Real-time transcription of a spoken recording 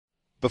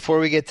Before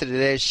we get to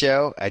today's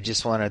show, I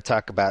just want to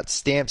talk about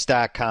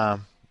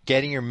Stamps.com.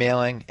 Getting your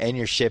mailing and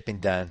your shipping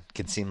done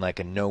can seem like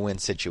a no-win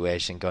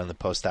situation. Going to the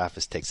post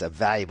office takes a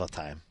valuable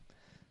time.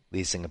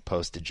 Leasing a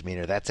postage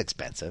meter, that's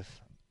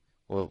expensive.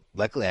 Well,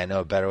 luckily I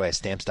know a better way,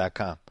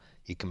 Stamps.com.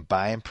 You can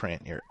buy and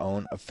print your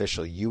own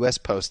official U.S.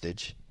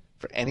 postage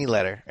for any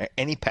letter or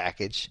any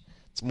package.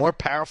 It's more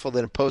powerful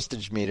than a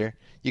postage meter.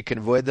 You can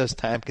avoid those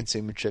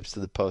time-consuming trips to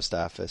the post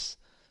office.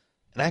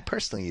 And I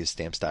personally use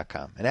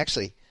Stamps.com. And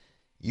actually,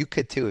 you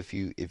could too if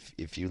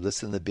you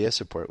listen to the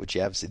BS report, which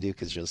you obviously do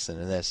because you're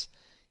listening to this.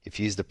 If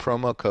you use the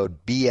promo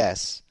code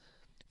BS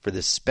for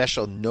this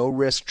special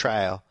no-risk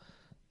trial,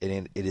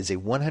 it is a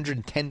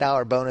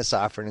 $110 bonus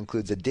offer. It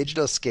includes a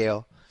digital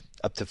scale,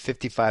 up to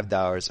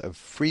 $55 of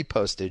free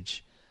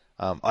postage.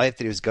 All you have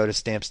to do is go to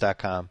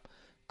Stamps.com,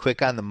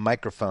 click on the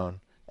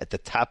microphone at the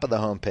top of the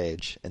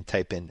homepage, and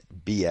type in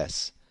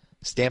BS.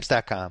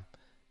 Stamps.com.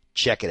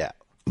 Check it out.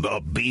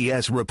 The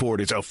BS Report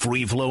is a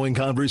free-flowing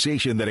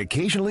conversation that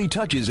occasionally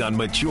touches on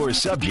mature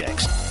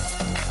subjects.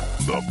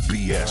 The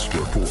BS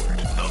Report.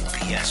 The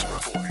BS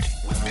Report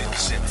with Bill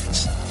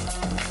Simmons.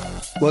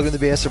 Welcome to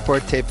the BS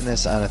Report, taping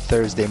this on a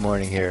Thursday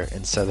morning here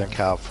in Southern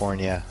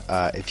California.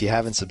 If you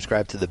haven't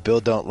subscribed to the Bill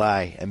Don't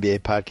Lie NBA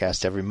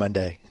podcast every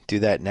Monday, do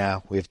that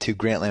now. We have 2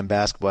 Grantland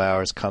basketball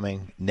hours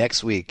coming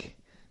next week.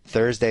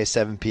 Thursday,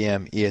 7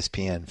 p.m.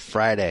 ESPN.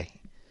 Friday,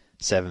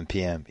 7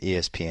 p.m.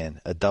 ESPN.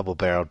 A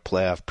double-barreled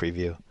playoff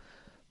preview.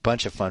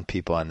 Bunch of fun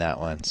people on that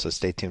one, so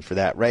stay tuned for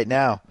that. Right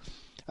now,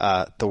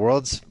 the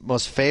world's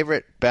most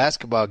favorite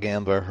basketball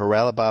gambler,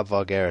 Haralabos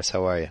Voulgaris.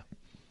 How are you?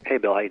 Hey,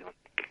 Bill. How you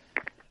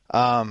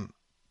doing?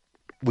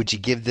 Would you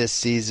give this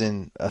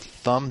season a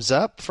thumbs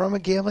up from a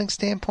gambling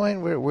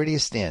standpoint? Where do you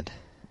stand?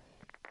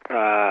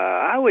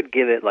 I would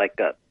give it like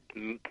a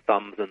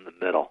thumbs in the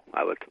middle,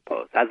 I would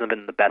suppose. Hasn't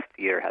been the best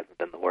year, hasn't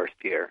been the worst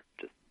year.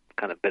 Just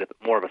kind of a bit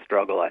more of a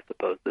struggle, I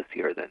suppose, this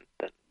year than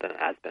it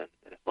has been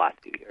in the last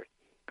few years.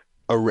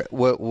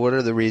 What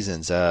are the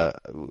reasons? Are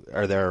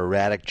there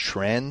erratic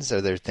trends?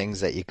 Are there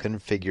things that you couldn't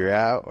figure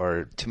out,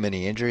 or too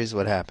many injuries?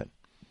 What happened?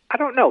 I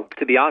don't know,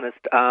 to be honest.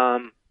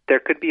 There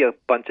could be a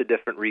bunch of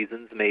different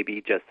reasons,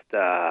 maybe just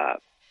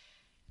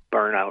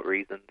burnout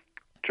reasons,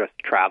 just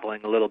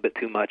traveling a little bit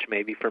too much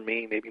maybe for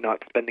me, maybe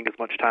not spending as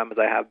much time as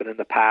I have been in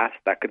the past.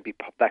 That could be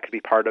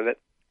part of it.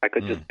 I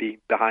could just be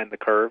behind the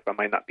curve. I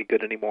might not be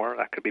good anymore.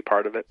 That could be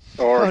part of it.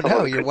 Or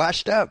no, you're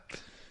washed up.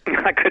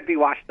 I could be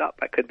washed up.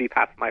 I could be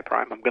past my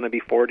prime. I'm going to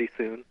be 40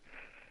 soon.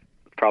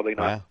 Probably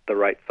not the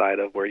right side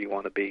of where you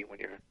want to be when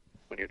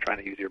you're trying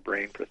to use your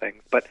brain for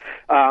things. But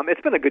it's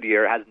been a good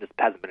year. It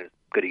hasn't been as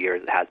good a year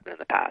as it has been in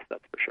the past,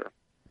 that's for sure.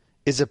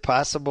 Is it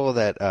possible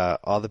that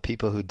all the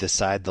people who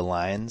decide the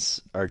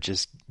lines are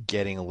just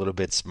getting a little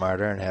bit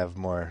smarter and have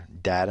more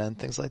data and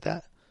things like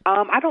that?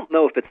 I don't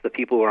know if it's the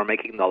people who are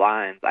making the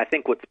lines. I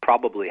think what's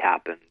probably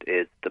happened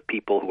is the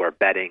people who are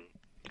betting,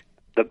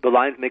 the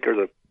lines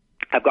makers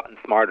have gotten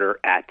smarter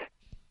at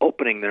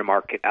opening their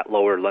market at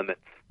lower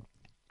limits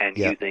and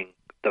using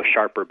those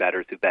sharper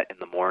bettors who bet in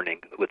the morning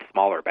with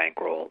smaller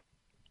bankrolls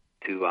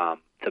to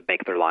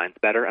make their lines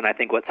better. And I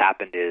think what's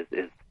happened is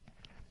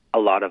a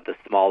lot of the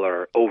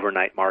smaller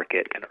overnight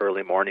market and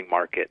early morning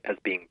market is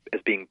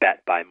being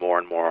bet by more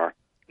and more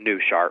new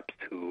sharps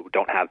who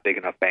don't have big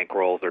enough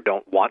bankrolls or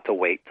don't want to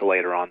wait till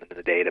later on in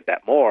the day to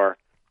bet more.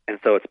 And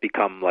so it's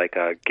become like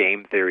a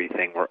game theory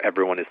thing where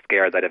everyone is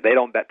scared that if they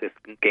don't bet this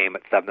game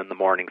at 7 in the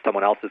morning,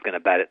 someone else is going to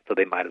bet it, so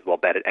they might as well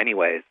bet it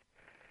anyways.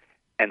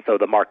 And so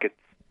the markets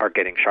are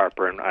getting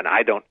sharper, and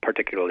I don't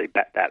particularly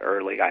bet that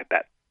early. I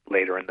bet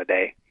later in the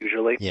day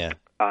usually. Yeah.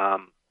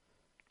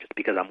 Just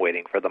because I'm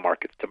waiting for the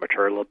markets to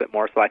mature a little bit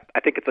more. So I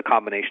think it's a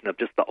combination of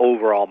just the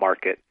overall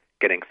market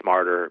getting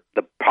smarter.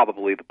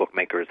 Probably the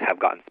bookmakers have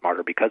gotten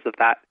smarter because of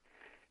that.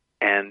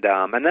 And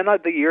then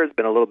the year has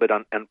been a little bit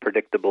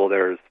unpredictable.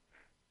 There's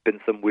been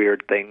some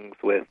weird things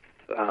with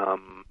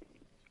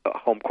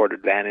home court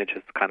advantage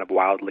has kind of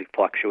wildly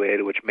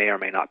fluctuated, which may or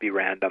may not be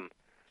random.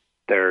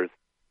 The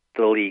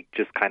league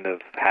just kind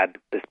of had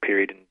this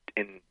period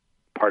in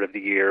part of the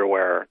year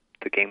where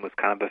the game was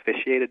kind of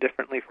officiated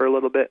differently for a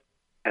little bit,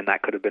 and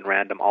that could have been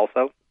random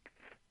also.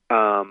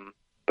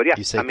 But yeah,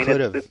 you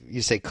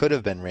say could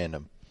have been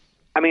random.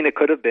 I mean, it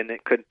could have been.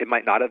 It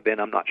might not have been.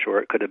 I'm not sure.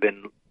 It could have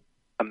been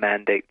a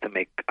mandate to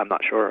make. I'm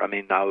not sure. I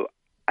mean, now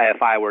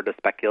if I were to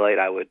speculate,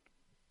 I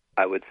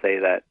would say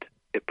that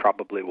it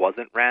probably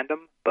wasn't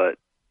random, but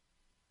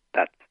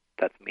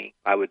that's me.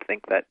 I would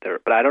think that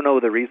but I don't know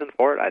the reason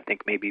for it. I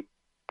think maybe,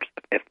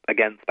 if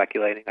again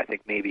speculating, I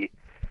think maybe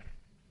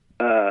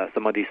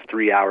some of these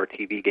 3-hour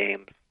TV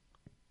games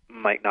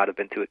might not have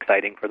been too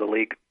exciting for the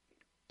league,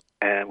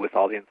 and with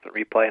all the instant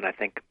replay, and I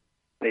think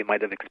they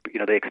might have,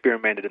 they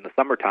experimented in the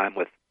summertime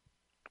with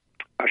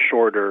a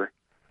shorter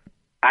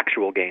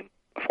actual game,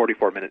 a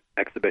 44-minute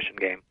exhibition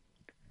game.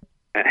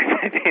 And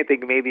I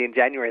think maybe in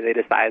January they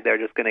decided they're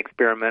just going to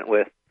experiment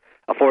with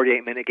a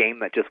 48-minute game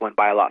that just went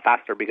by a lot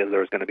faster because there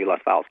was going to be less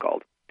fouls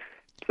called.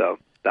 So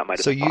that might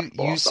have been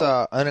possible. So you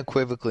saw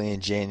unequivocally in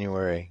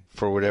January,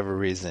 for whatever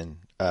reason,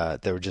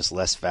 there were just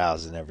less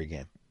fouls in every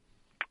game.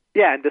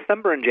 Yeah, in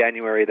December and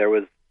January,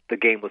 the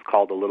game was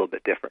called a little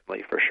bit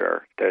differently for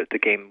sure. The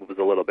game was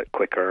a little bit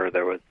quicker.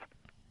 There was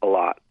a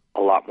lot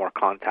more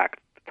contact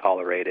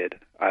tolerated.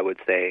 I would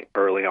say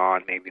early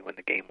on, maybe when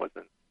the game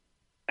wasn't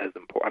as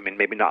important. I mean,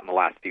 maybe not in the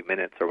last few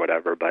minutes or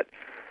whatever, but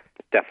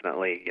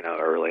definitely,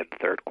 early in the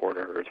third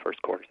quarter or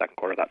first quarter, second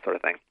quarter, that sort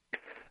of thing.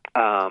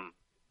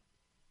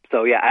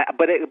 So yeah,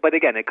 but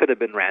again, it could have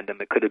been random.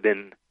 It could have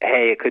been,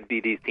 hey, it could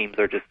be these teams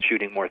are just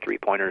shooting more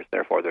 3-pointers,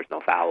 therefore there's no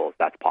fouls.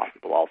 That's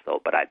possible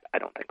also, but I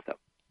don't think so.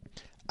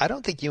 I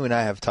don't think you and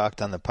I have talked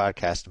on the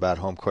podcast about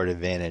home court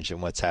advantage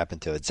and what's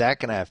happened to it.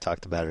 Zach and I have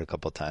talked about it a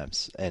couple of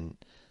times, and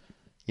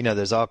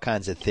there's all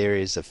kinds of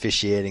theories.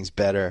 Officiating's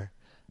better,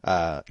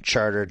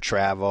 chartered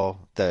travel.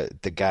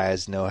 The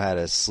guys know how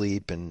to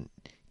sleep and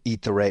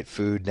eat the right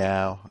food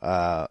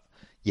now.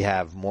 You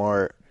have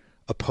more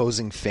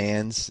opposing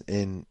fans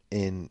in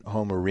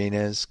home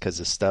arenas because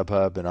of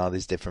StubHub and all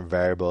these different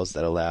variables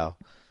that allow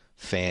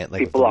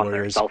people on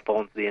their cell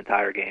phones the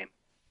entire game.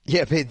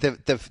 Yeah,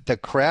 the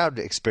crowd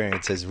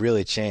experience has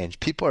really changed.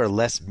 People are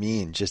less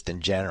mean just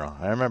in general.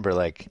 I remember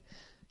the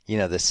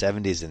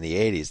 70s and the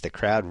 80s, the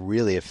crowd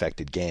really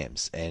affected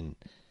games, and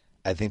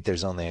I think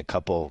there's only a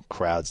couple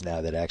crowds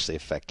now that actually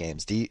affect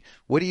games.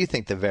 What do you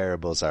think the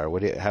variables are?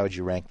 How would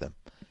you rank them?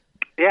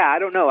 Yeah, I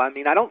don't know. I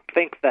mean, I don't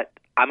think that.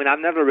 I mean, I've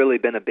never really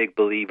been a big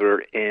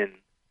believer in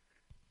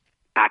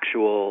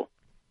actual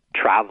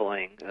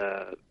traveling,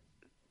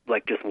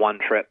 like just one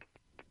trip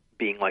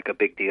being like a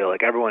big deal.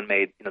 Like everyone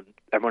made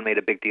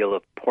a big deal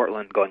of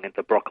Portland going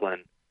into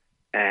Brooklyn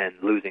and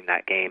losing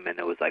that game, and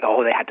it was like,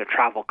 oh, they had to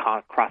travel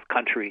cross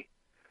country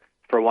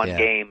for one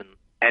game,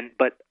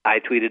 but I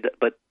tweeted,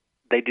 but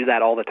they do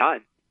that all the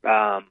time.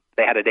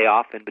 They had a day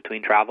off in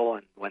between travel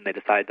and when they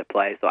decided to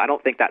play. So I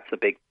don't think that's as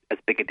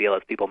big a deal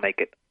as people make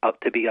it up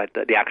to be. Like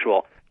the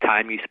actual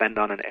time you spend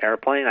on an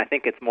airplane, I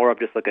think it's more of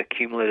just like a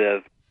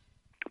cumulative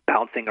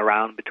bouncing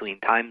around between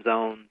time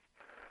zones,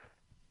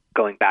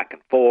 going back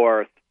and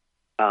forth,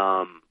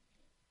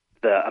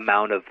 the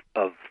amount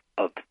of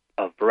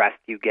rest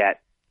you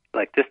get,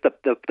 like just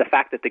the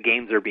fact that the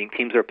teams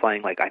are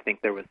playing, like I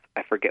think there was,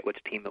 I forget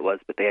which team it was,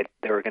 but they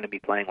were going to be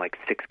playing like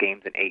 6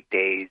 games in 8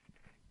 days,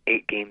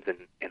 8 games in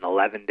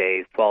 11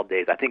 days, 12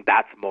 days. I think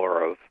that's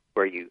more of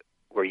where you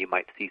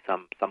might see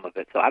some of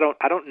it. So I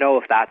don't know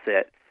if that's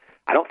it.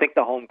 I don't think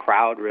the home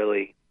crowd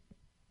really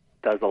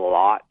does a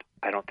lot.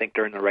 I don't think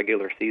during the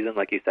regular season,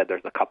 like you said,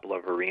 there's a couple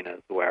of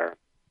arenas where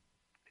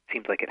it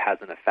seems like it has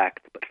an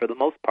effect. But for the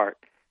most part,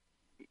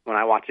 when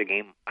I watch a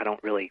game, I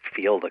don't really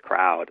feel the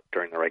crowd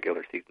during the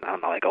regular season. I'm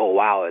not like, oh,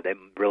 wow,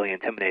 I'm really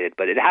intimidated.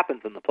 But it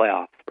happens in the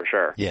playoffs for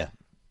sure. Yeah,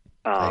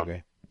 I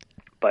agree.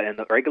 But in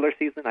the regular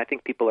season, I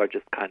think people are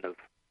just kind of,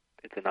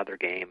 it's another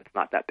game. It's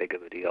not that big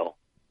of a deal.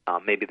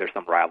 Maybe there's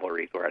some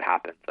rivalries where it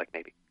happens, like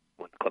maybe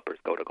when the Clippers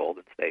go to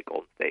Golden State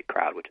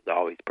crowd, which is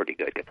always pretty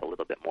good, gets a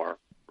little bit more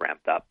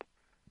ramped up.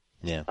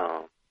 Yeah.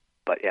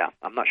 But yeah,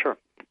 I'm not sure.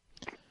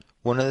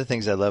 One of the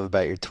things I love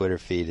about your Twitter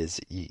feed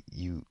is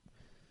you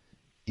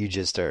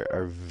just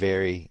are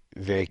very,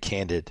 very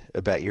candid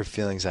about your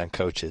feelings on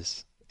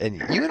coaches.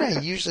 And you and I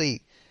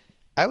usually,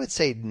 I would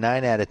say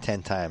 9 out of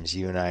 10 times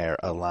you and I are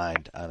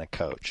aligned on a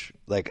coach.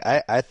 Like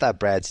I thought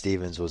Brad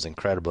Stevens was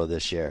incredible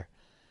this year.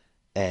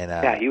 And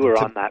yeah, you were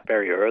on that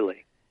very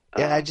early.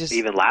 Yeah,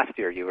 even last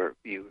year you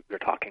were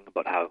talking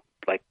about how,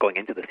 like, going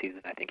into the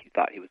season, I think you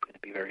thought he was going to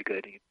be very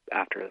good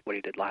after what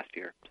he did last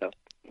year. So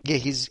yeah,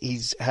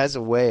 he's has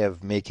a way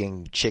of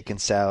making chicken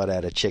salad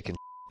out of chicken,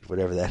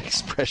 whatever that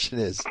expression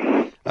is.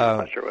 I'm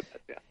not sure what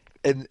that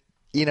is.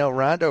 Yeah. And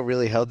Rondo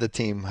really held the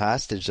team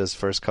hostage those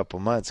first couple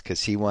months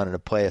because he wanted to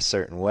play a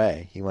certain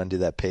way. He wanted to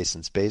do that pace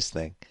and space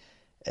thing,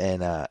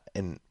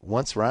 and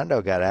once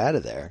Rondo got out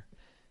of there,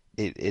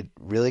 it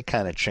really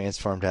kind of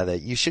transformed how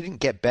that. You shouldn't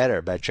get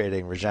better by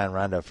trading Rajon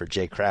Rondo for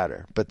Jay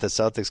Crowder, but the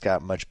Celtics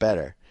got much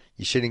better.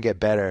 You shouldn't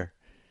get better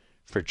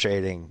for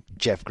trading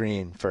Jeff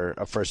Green for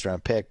a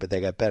first-round pick, but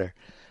they got better.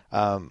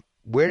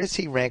 Where does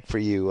he rank for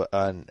you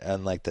on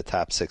like the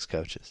top 6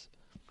 coaches?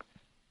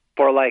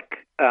 For like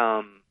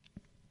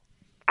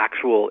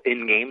actual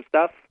in-game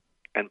stuff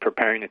and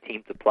preparing a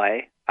team to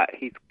play,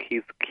 he's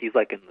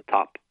like in the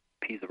top.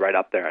 He's right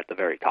up there at the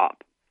very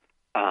top.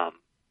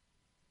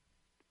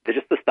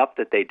 Just the stuff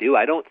that they do.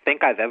 I don't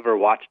think I've ever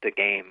watched a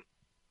game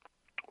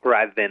where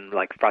I've been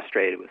like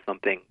frustrated with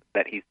something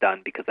that he's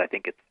done, because I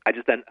think I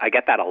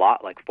get that a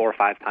lot, like 4 or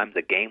 5 times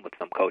a game with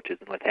some coaches,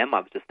 and with him I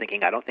was just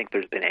thinking, I don't think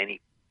there's been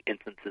any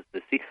instances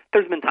this season.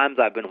 There's been times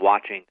I've been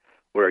watching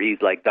where he's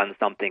like done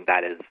something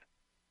that is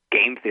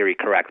game theory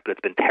correct, but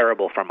it's been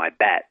terrible for my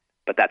bet.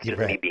 But that's just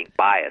me being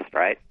biased,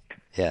 right?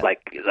 Yeah.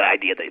 Like the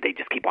idea that they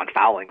just keep on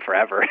fouling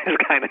forever is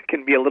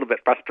can be a little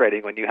bit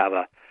frustrating when you have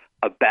a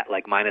bet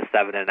like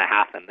 -7.5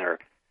 and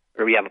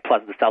we have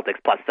the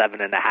Celtics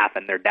 +7.5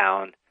 and they're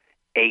down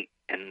 8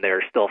 and they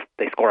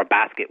score a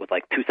basket with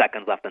like 2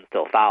 seconds left and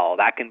still foul.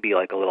 That can be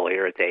like a little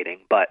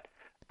irritating, but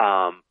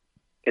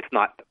it's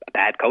not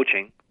bad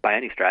coaching by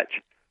any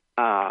stretch.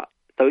 So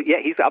yeah,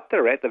 he's up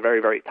there right at the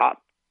very, very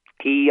top.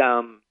 He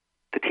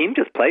the team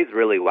just plays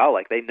really well.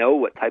 Like, they know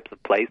what types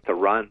of plays to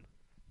run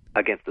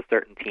against a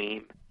certain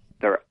team.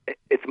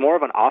 It's more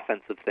of an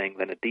offensive thing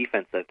than a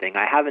defensive thing.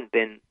 I haven't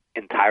been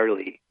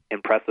entirely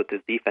impressed with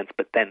his defense,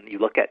 but then you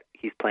look at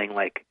he's playing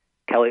like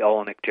Kelly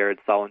Olynyk, Jared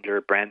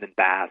Sullinger, Brandon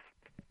Bass.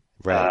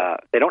 Right.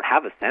 They don't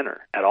have a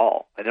center at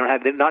all.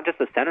 They're not just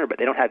a center, but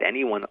they don't have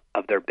anyone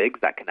of their bigs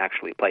that can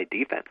actually play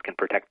defense, can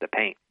protect the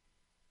paint.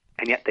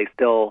 And yet they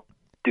still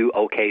do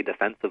okay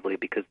defensively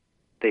because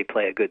they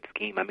play a good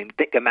scheme. I mean,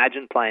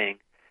 imagine playing.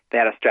 They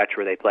had a stretch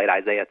where they played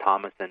Isaiah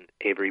Thomas and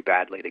Avery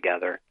Bradley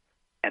together,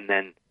 and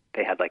then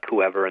they had like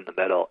whoever in the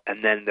middle,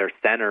 and then their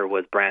center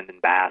was Brandon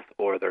Bass,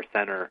 or their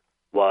center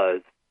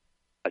was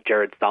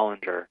Jared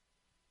Sullinger,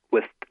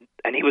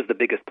 and he was the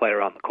biggest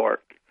player on the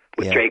court,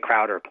 with Jay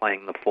Crowder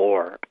playing the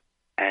 4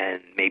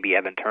 and maybe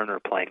Evan Turner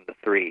playing the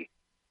 3,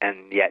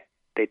 and yet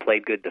they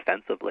played good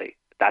defensively.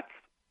 That's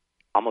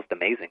almost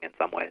amazing in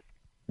some ways.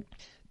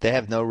 They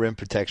have no rim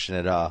protection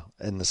at all,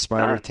 and the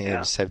smarter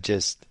teams have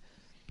just,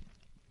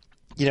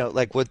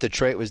 like what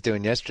Detroit was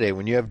doing yesterday.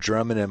 When you have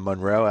Drummond and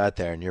Monroe out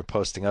there and you're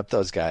posting up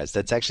those guys,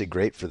 that's actually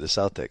great for the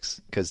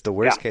Celtics, because the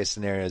worst case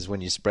scenario is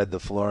when you spread the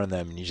floor on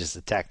them and you just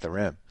attack the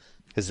rim,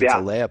 because it's a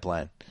layup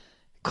line.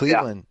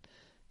 Cleveland,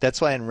 that's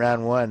why in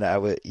round 1 I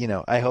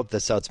hope the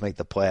Celtics make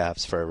the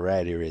playoffs for a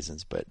variety of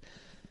reasons, but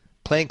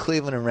playing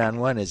Cleveland in round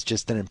 1 is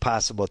just an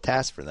impossible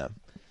task for them.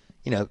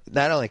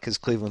 Not only because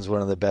Cleveland's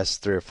one of the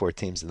best 3 or 4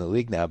 teams in the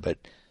league now, but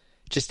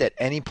just at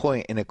any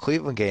point in a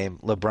Cleveland game,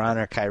 LeBron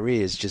or Kyrie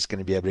is just going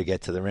to be able to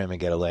get to the rim and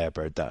get a layup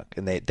or a dunk,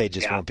 and they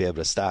just won't be able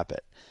to stop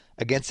it.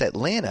 Against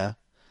Atlanta,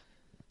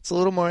 it's a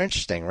little more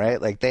interesting,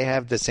 right? Like, they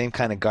have the same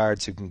kind of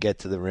guards who can get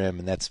to the rim,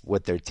 and that's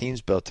what their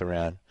team's built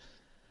around.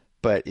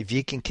 But if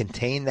you can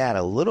contain that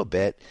a little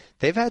bit,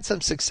 they've had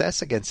some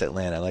success against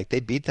Atlanta. Like, they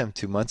beat them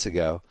 2 months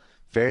ago.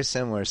 Very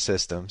similar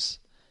systems.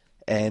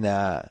 And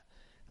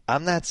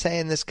I'm not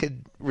saying this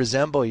could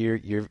resemble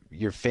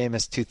your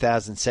famous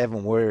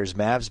 2007 Warriors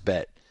Mavs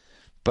bet,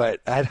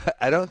 but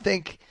I don't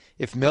think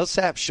if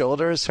Millsap's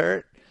shoulder is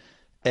hurt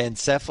and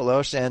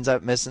Cephalosha ends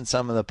up missing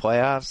some of the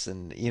playoffs,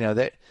 and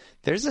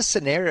there's a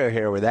scenario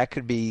here where that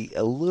could be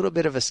a little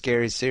bit of a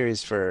scary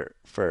series for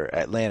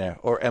Atlanta.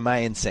 Or am I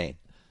insane?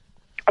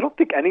 I don't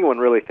think anyone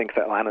really thinks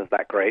Atlanta's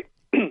that great.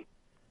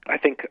 I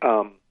think,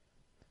 I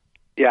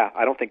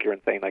don't think you're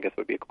insane, I guess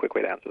would be a quick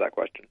way to answer that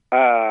question.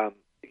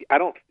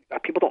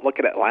 People don't look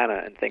at Atlanta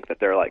and think that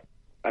they're like,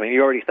 I mean,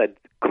 you already said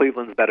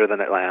Cleveland's better than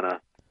Atlanta.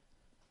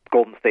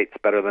 Golden State's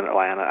better than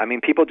Atlanta. I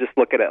mean, people just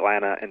look at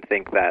Atlanta and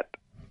think that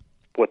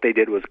what they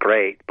did was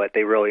great, but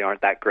they really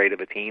aren't that great of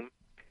a team.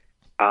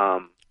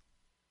 But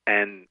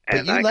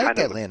you liked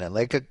Atlanta.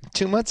 Like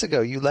 2 months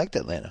ago, you liked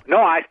Atlanta. No,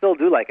 I still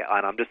do like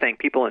Atlanta. I'm just saying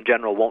people in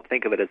general won't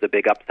think of it as a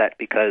big upset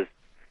because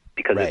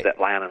it's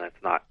Atlanta and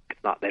it's not.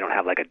 They don't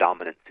have like a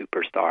dominant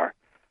superstar.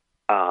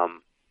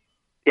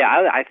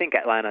 I think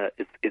Atlanta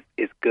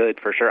is good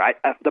for sure.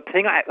 The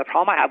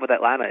problem I have with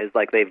Atlanta is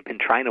like they've been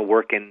trying to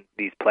work in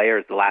these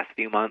players the last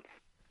few months,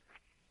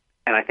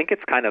 and I think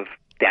it's kind of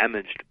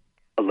damaged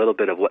a little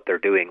bit of what they're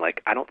doing.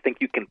 Like, I don't think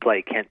you can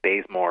play Kent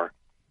Bazemore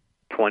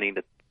 20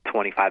 to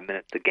 25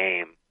 minutes a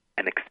game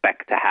and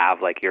expect to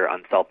have like your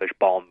unselfish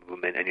ball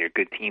movement and your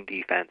good team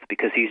defense,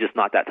 because he's just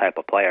not that type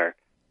of player.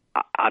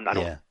 I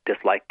don't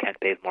dislike Kent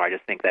Bazemore. I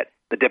just think that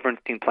the difference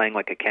between playing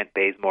like a Kent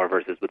Bazemore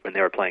versus when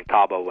they were playing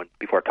Thabo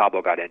before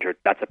Thabo got injured,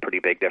 that's a pretty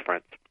big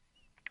difference.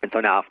 And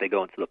so now if they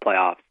go into the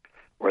playoffs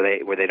where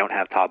they don't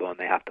have Thabo and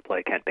they have to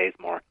play Kent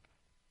Bazemore,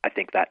 I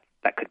think that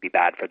could be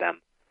bad for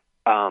them.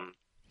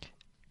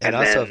 And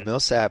also, if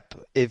Millsap,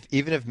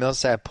 even if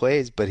Millsap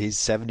plays, but he's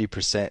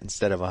 70%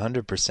 instead of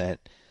 100%,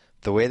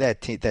 the way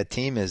that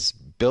team is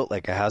built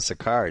like a house of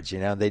cards,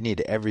 they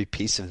need every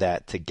piece of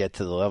that to get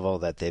to the level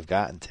that they've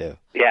gotten to.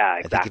 Yeah,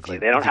 exactly.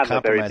 They don't have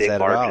a very big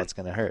margin. All, it's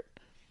going to hurt.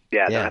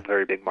 Yeah, they don't have a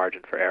very big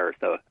margin for error.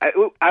 So I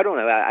don't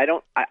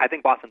know. I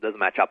think Boston does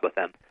match up with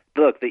them.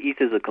 Look, the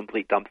East is a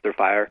complete dumpster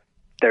fire.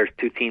 There's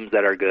 2 teams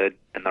that are good,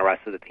 and the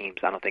rest of the teams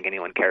I don't think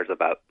anyone cares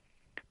about.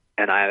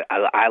 And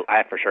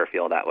I for sure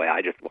feel that way.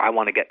 I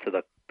want to get to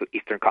the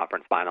Eastern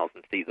Conference Finals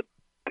and see the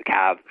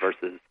Cavs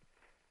versus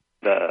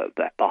the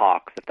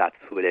Hawks, if that's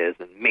who it is,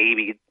 and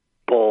maybe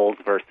Bulls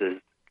versus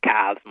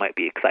Cavs might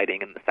be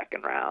exciting in the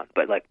second round.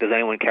 But like, does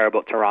anyone care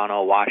about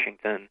Toronto,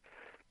 Washington,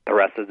 the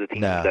rest of the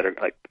teams that are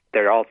like,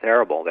 they're all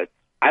terrible?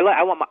 I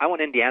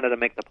want Indiana to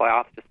make the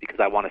playoffs just because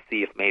I want to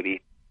see if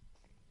maybe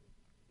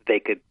they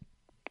could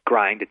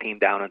grind a team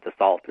down into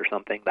salt or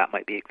something. That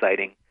might be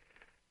exciting.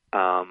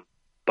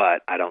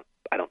 But I don't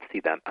see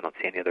them. I don't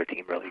see any other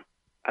team really.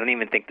 I don't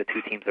even think the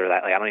 2 teams are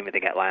that. Like, I don't even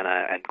think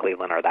Atlanta and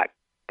Cleveland are that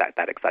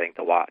exciting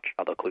to watch.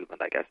 Although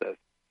Cleveland, I guess, is.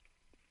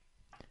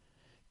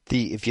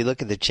 If you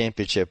look at the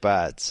championship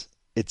odds,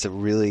 it's a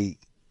really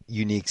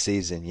unique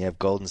season. You have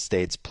Golden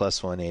State's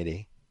plus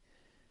 180,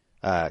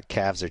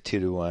 Cavs are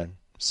 2-1,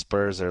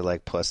 Spurs are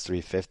like plus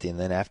 350, and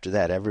then after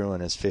that,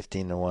 everyone is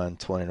 15-1,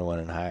 20-1,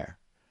 and higher.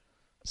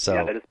 So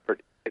yeah,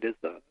 it is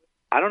the.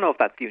 I don't know if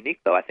that's unique,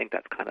 though. I think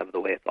that's kind of the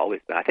way it's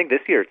always been. I think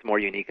this year it's more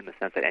unique in the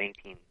sense that any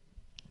team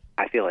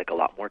I feel like a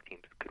lot more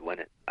teams could win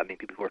it. I mean,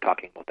 people were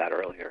talking about that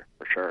earlier,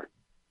 for sure.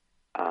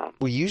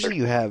 Well, usually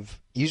you have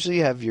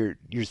your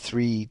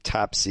three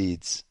top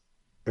seeds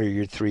or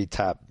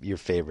your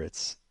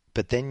favorites,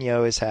 but then you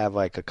always have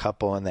like a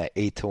couple in that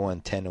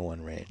 8-1,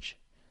 10-1 range.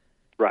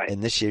 Right.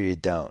 And this year you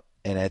don't.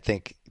 And I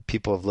think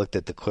people have looked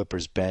at the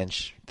Clippers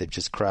bench. They've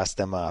just crossed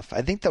them off.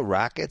 I think the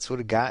Rockets would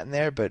have gotten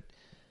there, but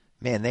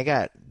man, they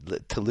got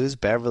to lose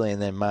Beverly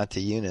and then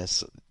Monte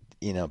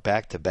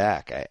back to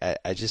back.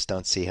 I just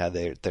don't see how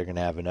they're going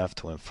to have enough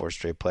to win 4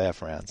 straight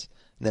playoff rounds.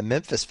 And then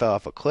Memphis fell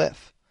off a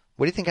cliff.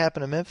 What do you think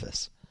happened to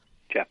Memphis?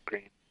 Jeff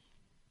Green.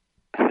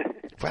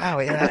 Wow,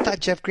 I thought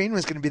Jeff Green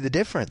was going to be the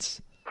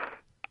difference.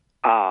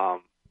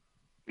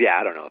 Yeah,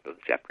 I don't know if it was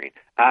Jeff Green.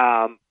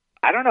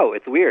 I don't know.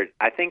 It's weird.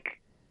 I think,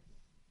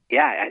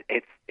 yeah,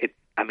 it's.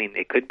 I mean,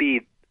 it could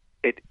be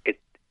it's a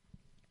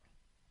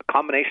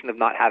combination of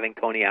not having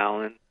Tony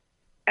Allen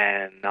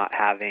and not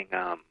having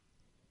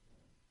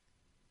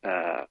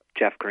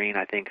Jeff Green.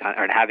 I think,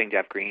 or having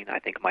Jeff Green, I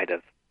think might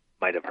have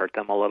hurt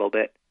them a little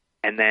bit.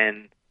 And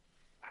then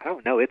I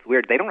don't know. It's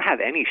weird. They don't have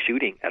any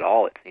shooting at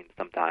all. It seems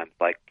sometimes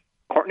like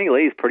Courtney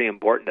Lee is pretty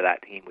important to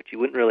that team, which you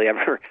wouldn't really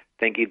ever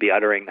think he'd be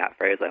uttering that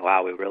phrase like,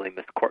 "Wow, we really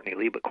miss Courtney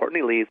Lee." But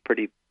Courtney Lee is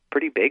pretty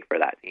big for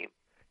that team,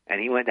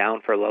 and he went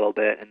down for a little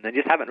bit, and then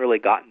just haven't really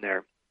gotten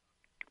their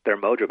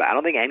mojo back. I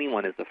don't think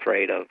anyone is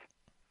afraid of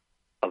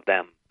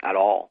them at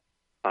all.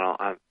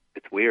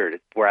 It's weird.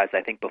 Whereas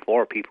I think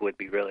before people would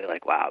be really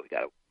like, "Wow,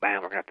 we're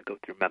gonna have to go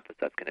through Memphis.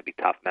 That's gonna be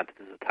tough. Memphis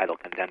is a title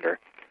contender."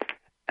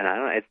 And I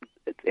don't know.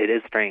 It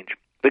is strange.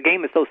 The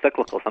game is so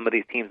cyclical. Some of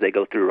these teams, they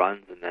go through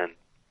runs and then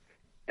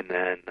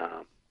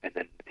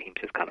the teams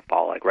just kind of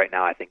fall. Like right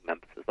now, I think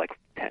Memphis is like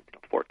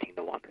 14-1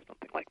 or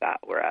something like that.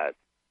 Whereas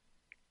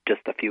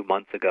just a few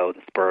months ago,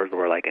 the Spurs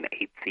were like an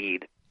 8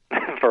 seed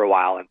for a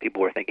while, and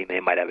people were thinking they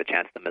might have a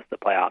chance to miss the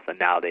playoffs. And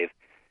now they've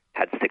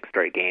had 6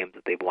 straight games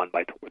that they've won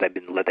by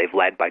they've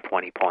led by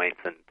 20 points,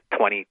 and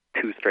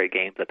 22 straight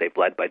games that they've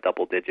led by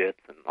double digits,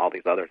 and all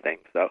these other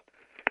things. So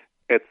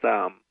it's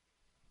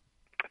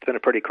been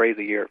a pretty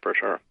crazy year for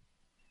sure.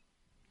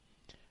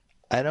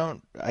 I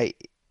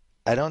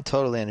don't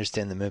totally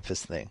understand the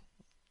Memphis thing.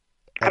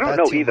 I don't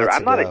know either.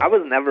 I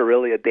was never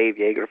really a Dave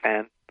Yeager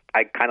fan.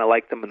 I kind of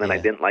liked him, and then I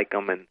didn't like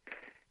him, and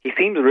he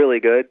seems really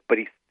good, but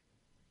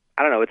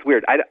I don't know. It's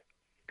weird.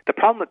 The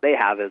problem that they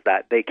have is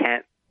that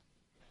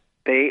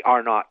they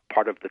are not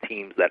part of the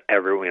teams that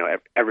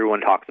everyone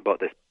talks about.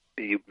 This,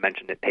 you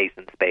mentioned it, pace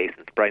and space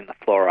and spreading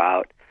the floor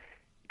out.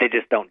 They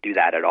just don't do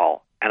that at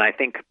all. And I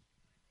think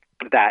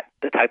that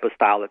the type of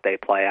style that they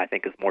play, I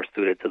think, is more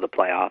suited to the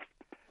playoffs.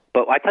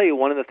 But I tell you,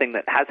 one of the things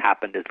that has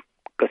happened is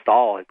Marc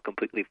Gasol has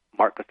completely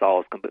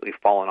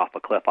fallen off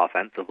a cliff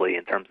offensively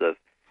in terms of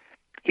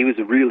he was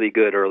really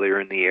good earlier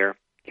in the year.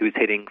 He was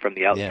hitting from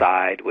the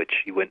outside,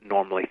 which you wouldn't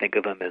normally think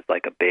of him as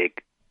like a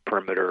big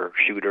perimeter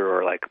shooter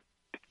or like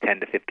 10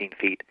 to 15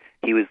 feet.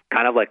 He was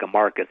kind of like the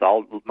Marcus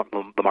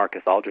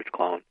Aldridge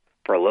clone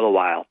for a little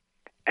while,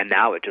 and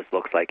now it just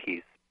looks like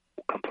he's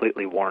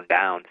completely worn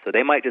down. So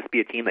they might just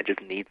be a team that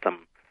just needs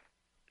some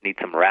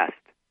rest.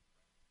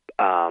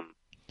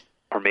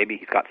 Or maybe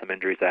he's got some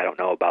injuries that I don't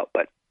know about,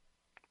 but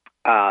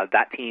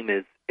that team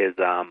is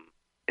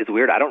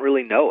weird. I don't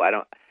really know.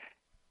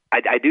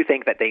 I do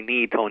think that they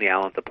need Tony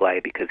Allen to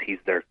play because he's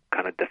their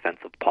kind of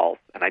defensive pulse,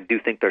 and I do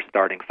think their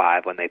starting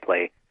 5 when they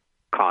play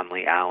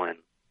Conley, Allen,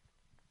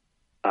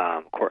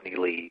 Courtney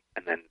Lee,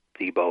 and then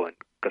Zebo and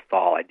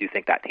Gasol, I do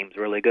think that team's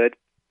really good.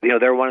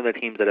 They're one of the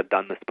teams that have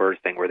done the Spurs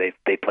thing where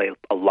they play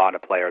a lot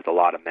of players a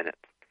lot of minutes,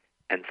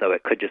 and so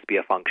it could just be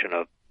a function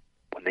of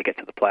when they get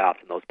to the playoffs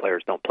and those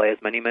players don't play as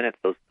many minutes,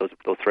 those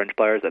fringe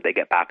players, that they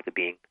get back to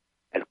being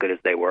as good as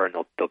they were, and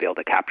they'll be able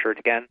to capture it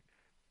again.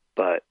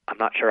 But I'm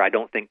not sure. I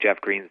don't think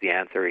Jeff Green's the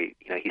answer.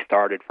 He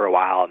started for a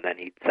while, and then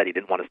he said he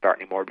didn't want to start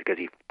anymore because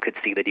he could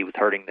see that he was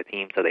hurting the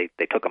team, so they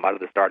took him out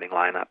of the starting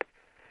lineup.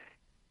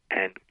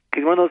 And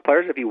he's one of those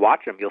players, if you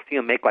watch him, you'll see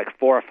him make like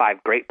 4 or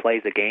 5 great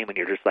plays a game, and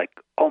you're just like,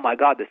 oh my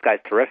God, this guy's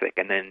terrific.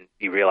 And then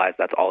you realize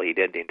that's all he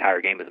did the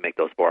entire game is make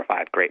those 4 or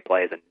 5 great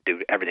plays, and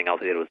do everything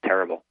else he did was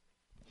terrible.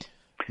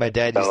 My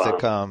dad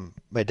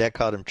my dad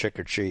called him Trick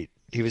or Treat.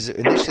 He was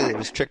initially it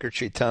was Trick or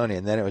Treat Tony,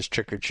 and then it was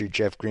Trick or Treat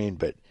Jeff Green.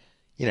 But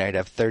he'd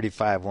have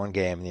 35 one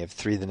game, and you have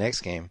 3 the next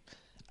game.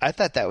 I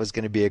thought that was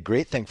going to be a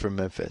great thing for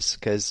Memphis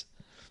because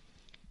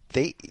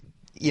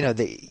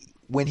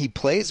when he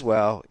plays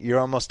well, you're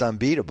almost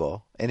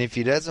unbeatable, and if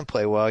he doesn't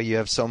play well, you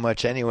have so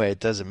much anyway,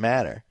 it doesn't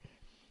matter.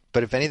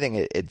 But if anything,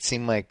 it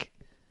seemed like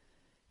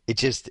it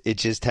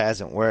just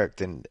hasn't worked,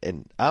 and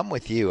I'm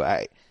with you.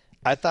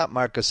 I thought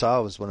Marc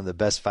Gasol was one of the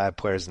best 5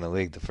 players in the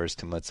league the first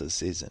 2 months of the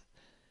season,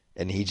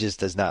 and he just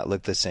does not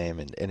look the same,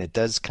 and it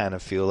does kind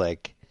of feel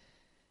like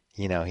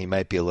he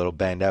might be a little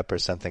banged up or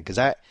something. Because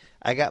I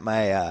got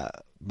my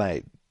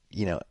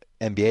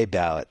NBA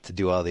ballot to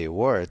do all the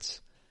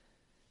awards.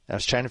 I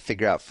was trying to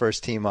figure out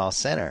first team all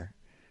center.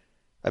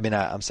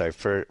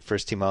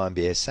 First team all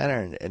NBA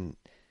center, and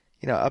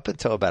up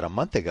until about a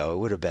month ago, it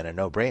would have been a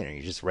no brainer.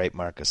 You just write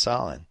Marc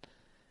Gasol in.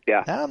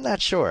 Yeah. Now I'm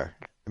not sure.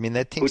 I mean,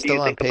 that Who team's do you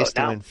still on think pace about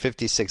to now? win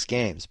 56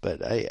 games,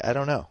 but I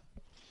don't know.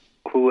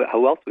 Who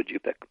else would you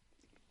pick?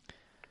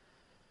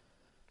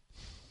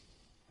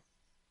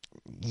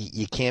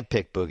 You can't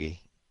pick Boogie.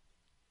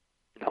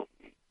 No.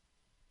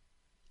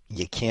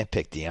 You can't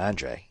pick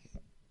DeAndre. I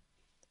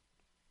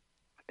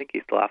think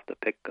you still have to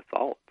pick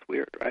Gasol. It's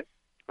weird, right?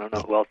 I don't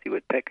know who else you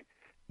would pick.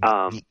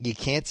 You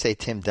can't say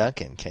Tim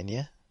Duncan, can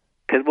you?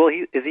 Because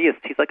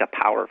he's like a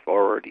power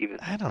forward. Even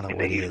I don't know they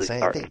what he usually is.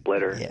 start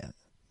splitter. Yeah.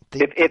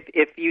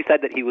 If you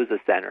said that he was a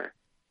center,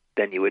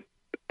 then you would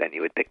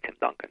pick Tim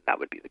Duncan. That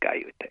would be the guy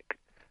you would pick.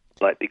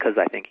 But because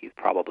I think he's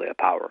probably a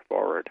power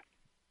forward,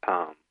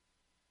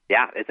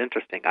 yeah, it's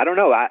interesting. I don't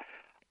know.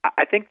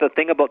 I think the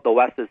thing about the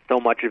West is so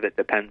much of it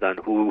depends on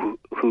who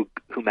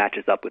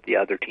matches up with the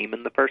other team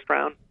in the first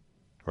round.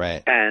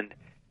 Right. And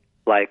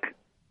like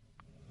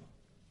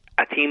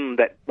a team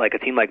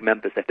like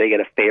Memphis, if they get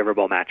a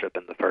favorable matchup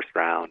in the first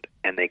round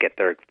and they get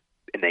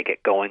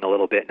going a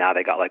little bit, now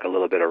they got like a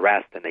little bit of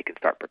rest and they can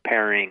start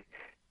preparing,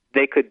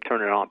 they could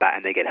turn it on back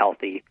and they get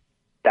healthy.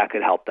 That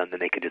could help them. Then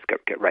they could just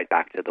get right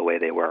back to the way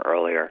they were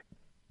earlier.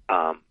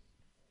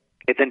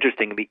 It's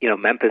interesting,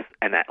 Memphis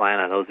and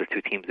Atlanta, those are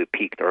two teams who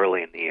peaked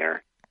early in the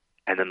year.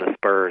 And then the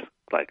Spurs,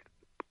 like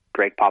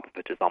Greg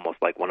Popovich is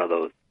almost like one of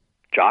those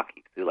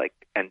jockeys who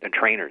and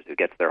trainers who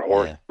gets their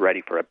horse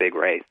ready for a big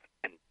race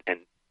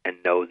and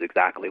knows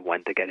exactly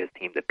when to get his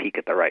team to peak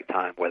at the right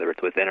time, whether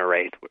it's within a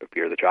race, if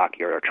you're the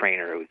jockey, or a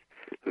trainer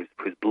who's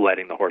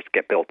letting the horse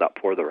get built up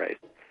for the race.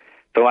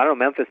 So I don't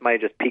know, Memphis might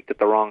have just peaked at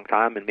the wrong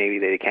time, and maybe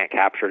they can't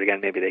capture it again.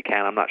 Maybe they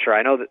can. I'm not sure.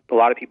 I know that a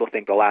lot of people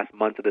think the last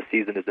month of the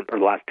season or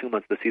the last 2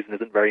 months of the season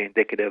isn't very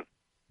indicative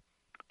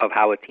of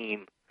how a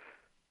team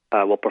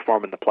will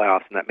perform in the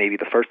playoffs, and that maybe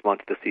the first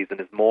month of the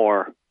season is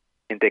more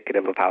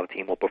indicative of how a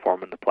team will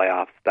perform in the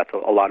playoffs. That's a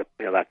lot of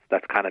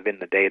that's kind of in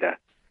the data.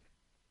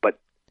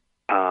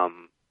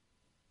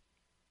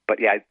 But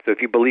yeah, so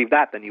if you believe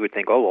that, then you would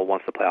think, oh well,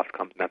 once the playoffs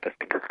comes, Memphis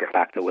can get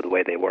back to the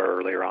way they were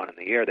earlier on in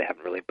the year. They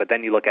haven't really, but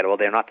then you look at it, well,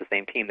 they're not the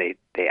same team.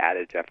 They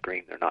added Jeff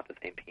Green. They're not the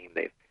same team.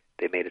 They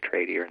made a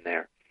trade here and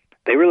there.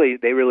 They really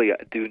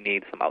do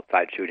need some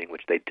outside shooting,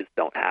 which they just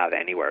don't have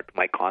anywhere.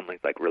 Mike Conley's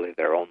like really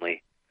their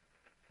only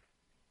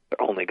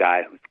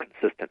guy who's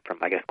consistent from,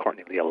 I guess,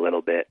 Courtney Lee a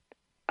little bit.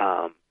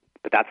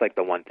 But that's like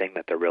the one thing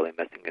that they're really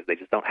missing is they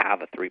just don't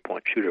have a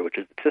 3-point shooter, which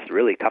is just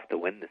really tough to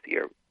win this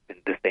year in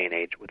this day and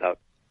age without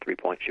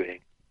 3-point shooting.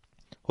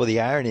 Well, the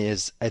irony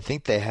is, I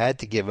think they had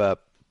to give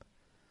up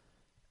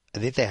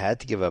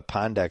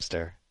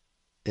Pondexter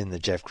in the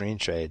Jeff Green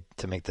trade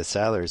to make the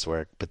salaries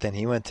work. But then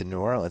he went to New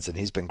Orleans, and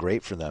he's been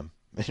great for them.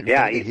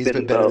 Yeah, he's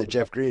been better than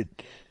Jeff Green.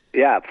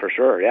 Yeah, for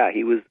sure. Yeah,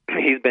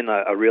 he's been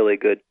a really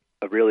good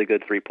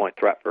 3-point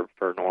threat for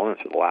New Orleans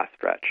for the last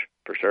stretch.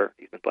 For sure,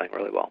 he's been playing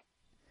really well.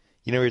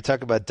 We were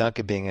talking about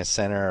Duncan being a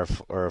center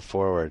or a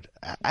forward.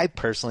 I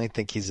personally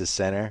think he's a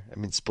center. I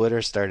mean,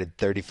 Splitter started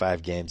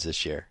 35 games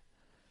this year.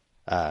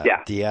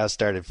 Diao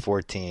started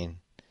 14.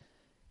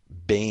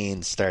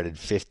 Bain started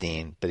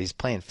 15, but he's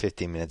playing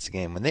 15 minutes a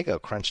game. When they go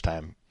crunch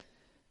time,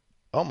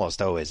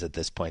 almost always at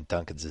this point,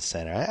 Duncan's a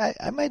center.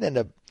 I might end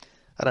up,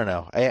 I don't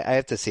know. I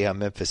have to see how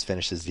Memphis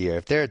finishes the year.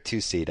 If they're a 2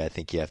 seed, I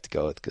think you have to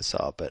go with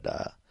Gasol.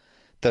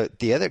 But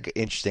the other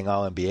interesting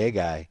All-NBA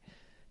guy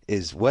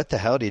is what the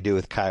hell do you do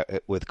with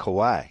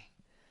Kawhi?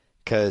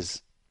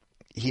 Because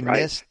he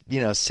missed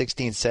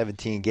 16,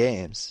 17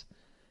 games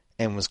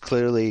and was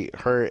clearly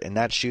hurt and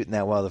not shooting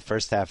that well the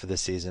first half of the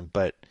season.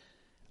 But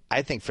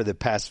I think for the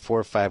past 4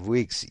 or 5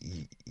 weeks,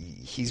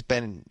 he's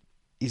been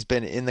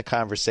in the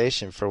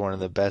conversation for one of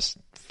the best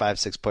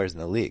 5-6 players in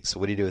the league. So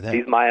what do you do with him?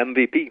 He's my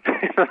MVP.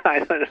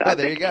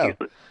 There you go.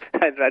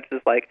 That's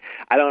just like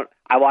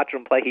I watch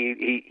him play.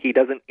 He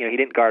doesn't he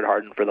didn't guard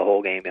Harden for the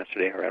whole game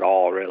yesterday or at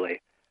all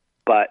really.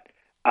 But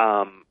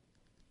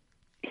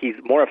he's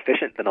more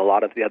efficient than a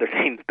lot of the other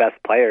team's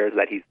best players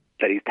that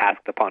he's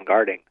tasked upon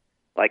guarding.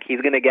 Like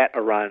he's going to get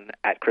a run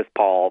at Chris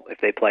Paul if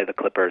they play the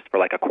Clippers for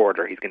like a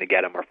quarter. He's going to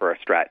get him, or for a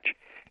stretch.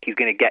 He's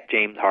going to get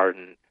James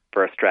Harden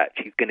for a stretch.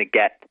 He's going to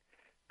get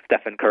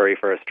Stephen Curry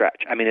for a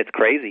stretch. I mean, it's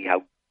crazy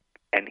how,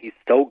 and he's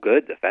so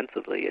good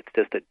defensively. It's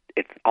just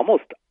it's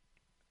almost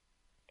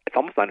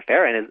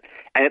unfair. And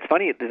it's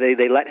funny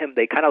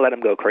they kind of let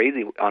him go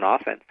crazy on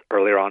offense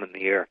earlier on in the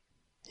year.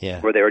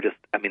 Yeah. Where they were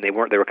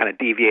they were kind of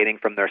deviating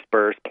from their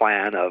Spurs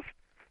plan of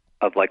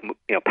like,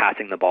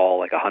 passing the ball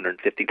like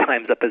 150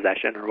 times a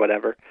possession or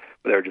whatever,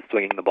 where they were just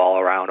swinging the ball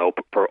around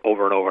for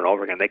over and over and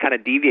over again. They kind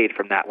of deviated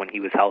from that when he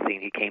was healthy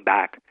and he came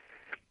back,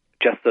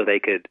 just so they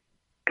could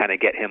kind of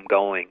get him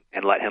going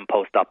and let him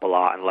post up a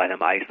lot and let him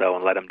ISO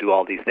and let him do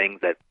all these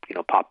things that,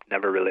 Pop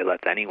never really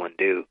lets anyone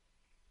do.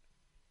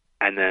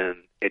 And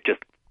then it just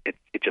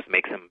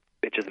made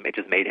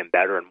him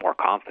better and more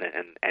confident.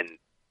 And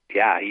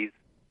yeah, he's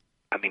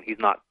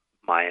not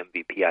my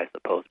MVP, I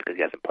suppose, because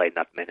he hasn't played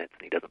enough minutes,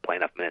 and he doesn't play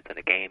enough minutes in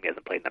a game. He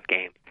hasn't played enough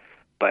games.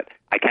 But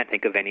I can't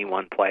think of any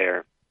one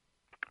player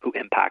who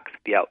impacts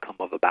the outcome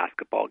of a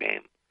basketball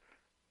game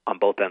on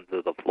both ends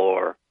of the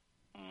floor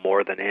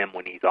more than him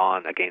when he's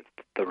on against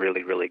the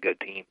really, really good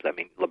teams. I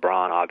mean,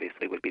 LeBron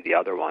obviously would be the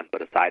other one,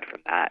 but aside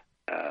from that,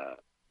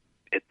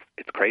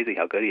 it's crazy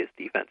how good his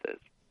defense is.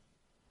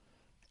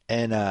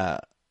 And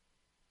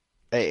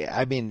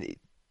I mean,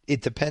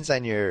 it depends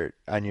on your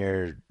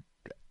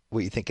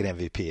what you think an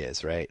MVP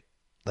is, right?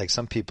 Like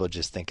some people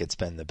just think it's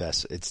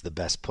the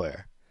best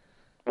player.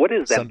 What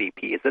is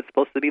MVP? Is it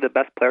supposed to be the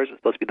best player? Is it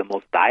supposed to be the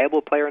most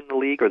valuable player in the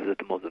league, or is it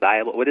the most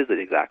valuable? What is it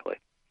exactly?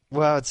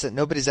 Well,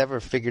 nobody's ever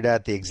figured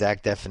out the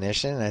exact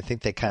definition, and I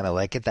think they kind of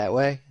like it that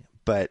way.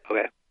 But,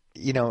 okay.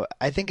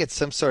 I think it's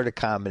some sort of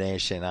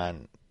combination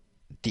on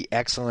the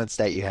excellence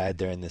that you had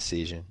during the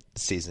season,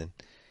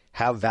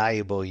 how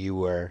valuable you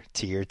were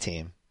to your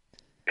team.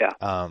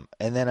 Yeah.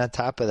 And then on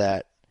top of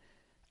that,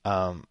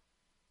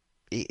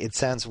 it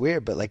sounds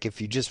weird, but like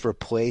if you just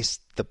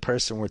replaced the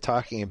person we're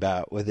talking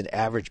about with an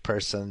average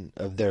person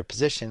of their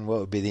position, what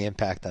would be the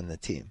impact on the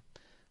team?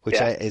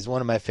 Which is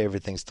one of my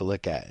favorite things to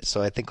look at.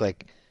 So I think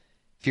like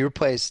if you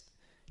replaced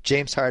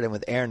James Harden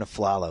with Aaron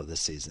Aflalo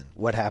this season,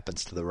 what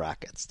happens to the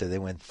Rockets? Do they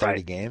win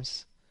 30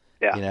 games?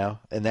 Yeah.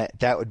 And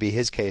that would be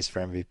his case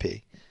for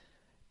MVP.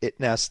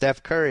 Now,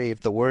 Steph Curry,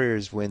 if the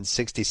Warriors win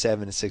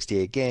 67 to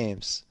 68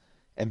 games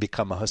and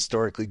become a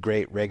historically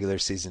great regular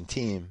season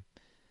team,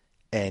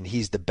 and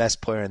he's the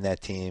best player in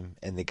that team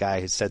and the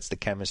guy who sets the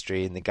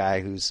chemistry and the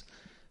guy who's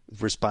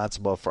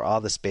responsible for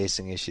all the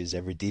spacing issues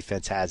every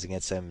defense has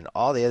against him and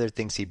all the other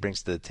things he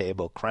brings to the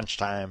table, crunch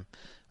time,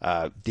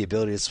 the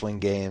ability to swing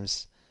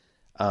games.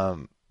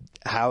 How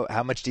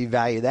much do you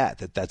value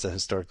that's a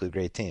historically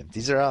great team?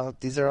 These are all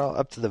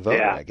up to the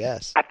voter, I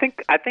guess. I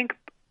think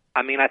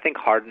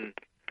Harden.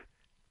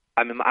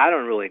 I mean, I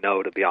don't really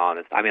know, to be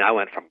honest. I mean, I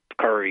went from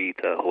Curry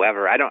to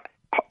whoever.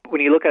 When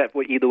you look at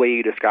the way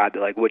you described it,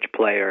 like which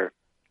player.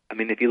 I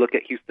mean, if you look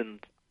at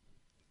Houston's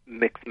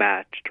mixed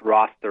matched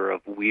roster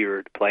of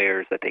weird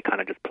players that they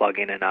kind of just plug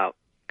in and out,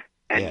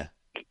 and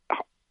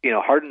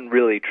Harden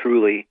really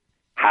truly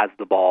has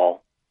the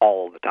ball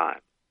all the time.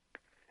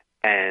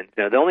 And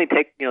the only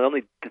thing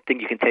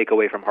you can take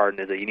away from Harden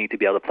is that you need to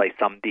be able to play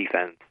some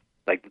defense.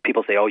 Like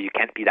people say, oh, you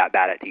can't be that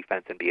bad at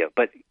defense and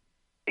but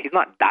he's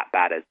not that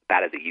bad as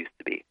he used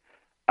to be.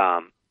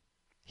 Harden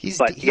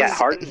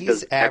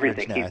does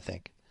everything now, I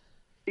think.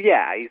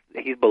 Yeah,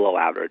 he's below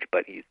average,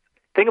 but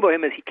thing about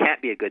him is he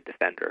can't be a good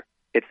defender.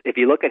 If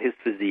you look at his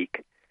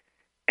physique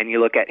and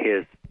you look at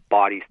his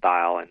body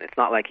style, and it's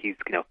not like he's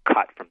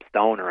cut from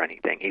stone or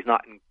anything. He's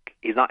not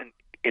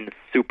in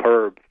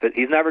superb.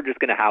 He's never just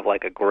going to have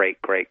like a great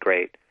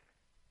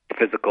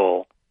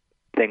physical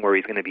thing where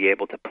he's going to be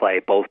able to play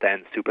both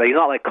ends super. He's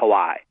not like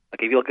Kawhi.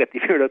 Like if you were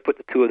to put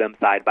the two of them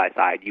side by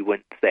side, you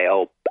wouldn't say,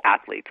 oh,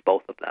 athletes,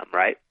 both of them,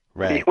 right?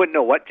 Right. You wouldn't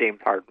know what James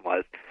Harden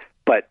was,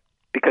 but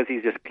because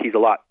he's a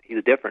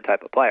different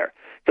type of player.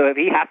 So if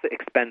he has to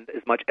expend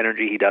as much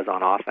energy he does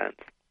on offense,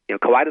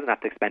 Kawhi doesn't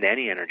have to expend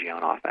any energy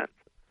on offense.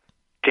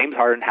 James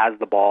Harden has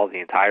the ball the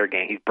entire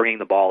game. He's bringing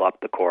the ball up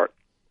the court.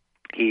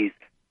 He's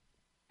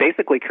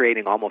basically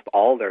creating almost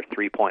all their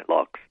three-point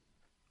looks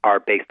are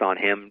based on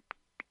him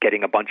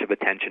getting a bunch of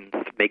attention,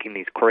 making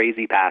these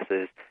crazy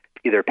passes,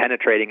 either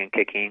penetrating and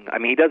kicking. I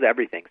mean, he does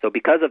everything. So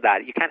because of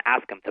that, you can't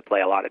ask him to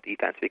play a lot of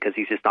defense because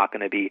he's just not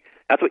going to be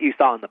 – that's what you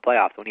saw in the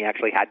playoffs when he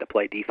actually had to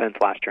play defense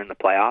last year in the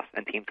playoffs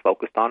and teams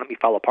focused on him. He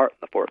fell apart in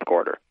the fourth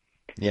quarter.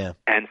 Yeah.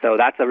 And so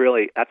that's a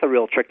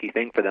real tricky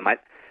thing for them.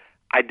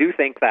 I do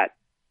think that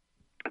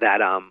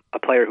a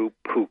player who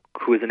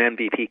is an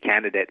MVP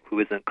candidate who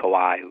isn't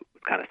Kawhi, who's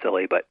kind of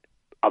silly, but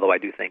although I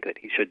do think that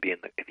he should be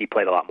if he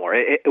played a lot more,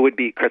 it would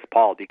be Chris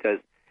Paul, because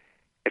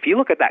if you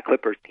look at that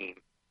Clippers team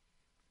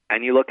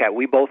and you look at,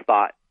 we both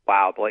thought,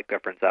 wow, Blake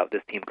Griffin's out,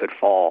 this team could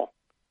fall.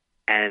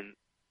 And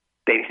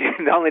they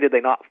not only did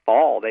they not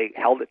fall, they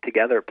held it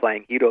together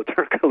playing Hito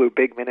Turkoglu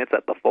big minutes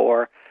at the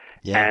 4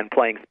 and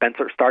playing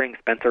starting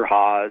Spencer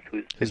Hawes,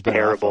 who's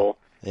terrible.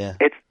 Yeah.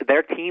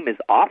 Their team is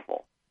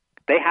awful.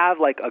 They have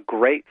like a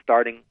great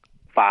starting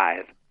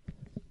 5,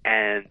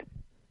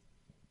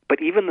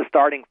 but even the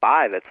starting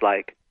 5, it's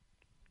like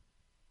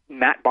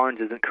Matt Barnes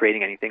isn't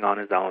creating anything on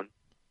his own.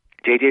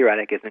 JJ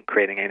Redick isn't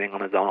creating anything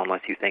on his own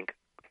unless you think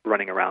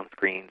running around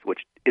screens, which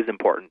is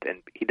important,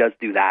 and he does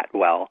do that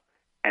well.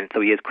 And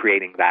so he is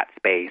creating that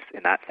space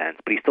in that sense,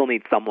 but he still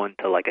needs someone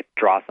to like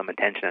draw some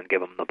attention and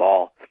give him the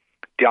ball.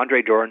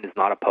 DeAndre Jordan is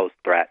not a post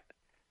threat.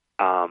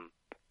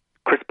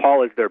 Chris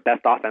Paul is their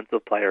best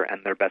offensive player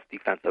and their best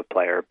defensive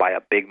player by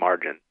a big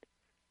margin,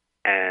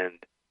 and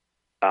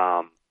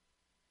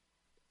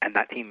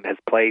that team has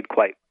played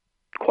quite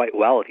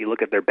well. If you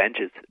look at their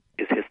benches,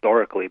 is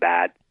historically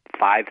bad.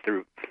 5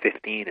 through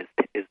 15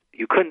 is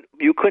you could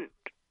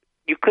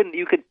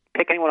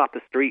pick anyone off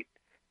the street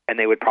and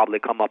they would probably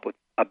come up with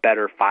a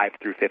better 5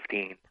 through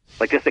 15.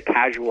 Like just a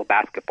casual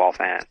basketball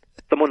fan,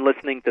 someone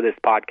listening to this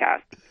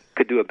podcast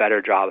could do a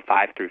better job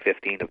 5 through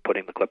 15 of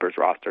putting the Clippers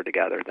roster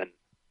together than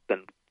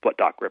what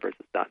Doc Rivers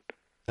has done.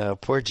 Oh,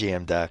 poor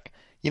GM Doc.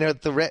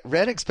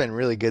 Redick's been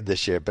really good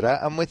this year, but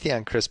I'm with you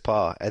on Chris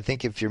Paul. I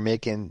think if you're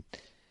making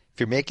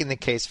the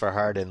case for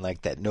Harden,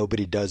 like that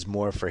nobody does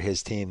more for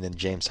his team than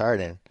James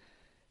Harden,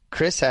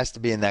 Chris has to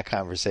be in that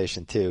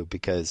conversation too,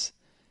 because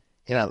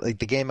You know, like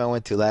the game I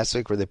went to last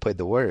week where they played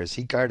the Warriors,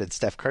 he guarded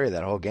Steph Curry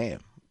that whole game,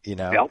 you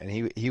know, Yep. and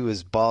he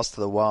was balls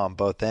to the wall on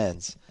both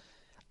ends.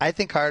 I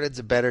think Harden's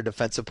a better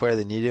defensive player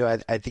than you do.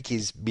 I think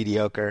he's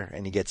mediocre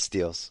and he gets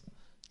steals.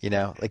 You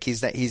know, like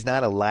he's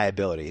not a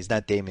liability. He's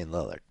not Damian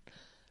Lillard.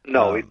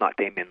 No, he's not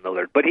Damian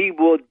Lillard, but he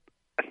would.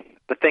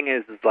 The thing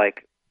is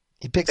like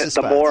he picks his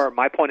the spots. more.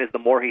 My point is, the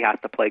more he has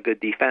to play good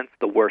defense,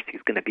 the worse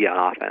he's going to be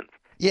on offense.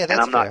 Yeah, that's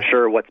and I'm fair. not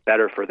sure what's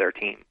better for their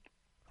team.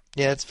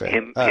 Yeah, that's fair.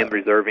 Him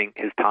reserving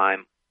his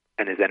time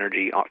and his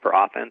energy for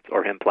offense,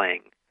 or him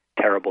playing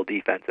terrible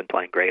defense and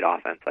playing great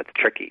offense. That's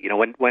tricky. You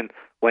know,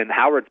 when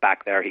Howard's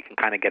back there, he can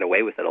kind of get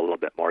away with it a little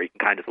bit more. He can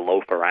kind of just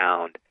loaf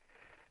around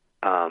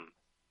a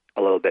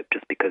little bit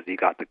just because you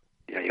got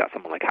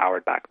someone like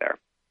Howard back there.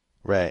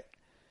 Right.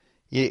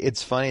 Yeah,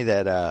 it's funny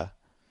that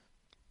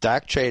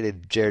Doc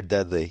traded Jared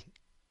Dudley.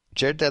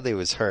 Jared Dudley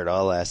was hurt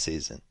all last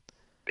season.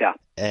 Yeah.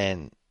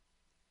 And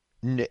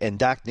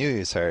Doc knew he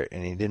was hurt,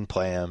 and he didn't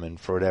play him, and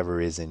for whatever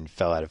reason,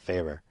 fell out of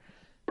favor.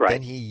 Right.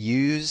 Then he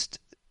used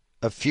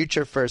a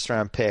future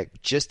first-round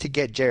pick just to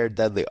get Jared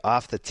Dudley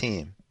off the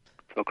team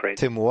So crazy.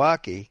 to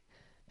Milwaukee,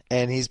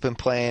 and he's been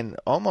playing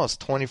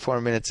almost 24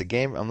 minutes a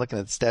game. I'm looking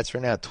at the stats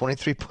right now,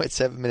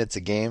 23.7 minutes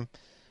a game,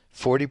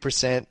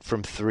 40%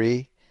 from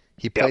three.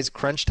 He plays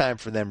crunch time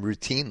for them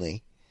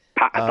routinely.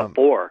 At the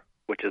 4,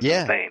 which is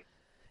insane.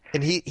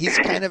 And he's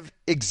kind of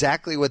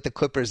exactly what the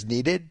Clippers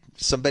needed,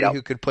 somebody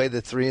who could play the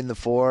 3 and the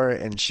 4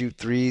 and shoot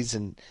threes,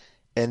 and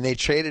they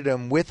traded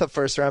him with a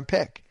first-round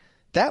pick.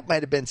 That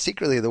might have been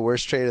secretly the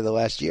worst trade of the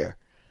last year.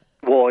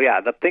 Well,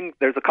 yeah,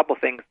 there's a couple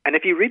things. And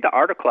if you read the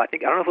article, I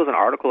don't know if it was an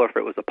article or if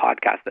it was a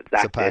podcast that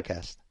Zach did. It's a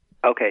podcast.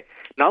 Okay.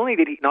 Not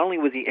only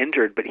was he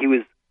injured, but he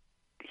was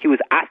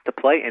asked to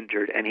play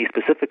injured, and he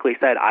specifically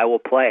said, "I will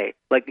play."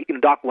 Like,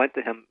 Doc went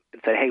to him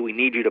and said, "Hey, we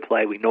need you to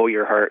play. We know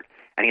you're hurt."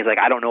 And he's like,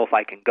 "I don't know if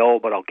I can go,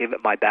 but I'll give it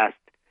my best."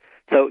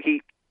 So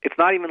it's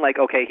not even like,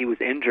 okay, he was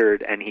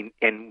injured and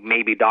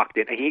maybe Doc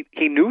didn't.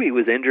 He knew he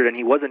was injured and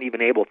he wasn't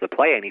even able to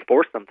play, and he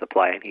forced them to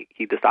play, and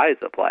he decided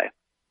to play.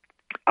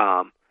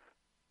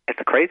 It's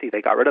crazy.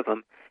 They got rid of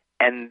him,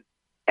 and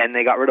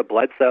they got rid of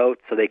Bledsoe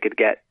so they could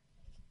get.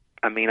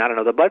 I mean, I don't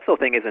know. The Bledsoe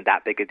thing isn't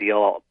that big a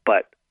deal,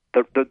 but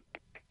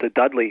the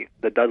Dudley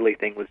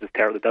thing was just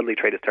terrible. The Dudley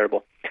trade is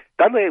terrible.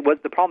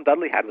 The problem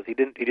Dudley had was he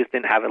just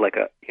didn't have it like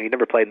he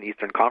never played in the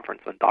Eastern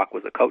Conference when Doc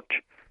was a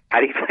coach.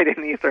 Had he played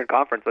in the Eastern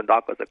Conference when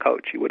Doc was a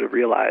coach, he would have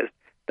realized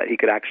that he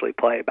could actually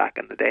play back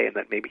in the day, and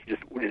that maybe he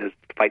just would just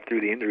fight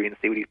through the injury and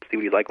see what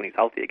he's like when he's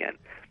healthy again.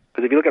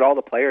 Because if you look at all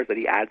the players that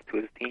he adds to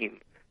his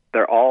team,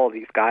 they're all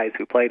these guys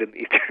who played in the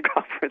Eastern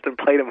Conference and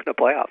played him in a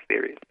playoff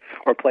series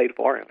or played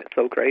for him. It's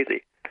so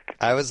crazy.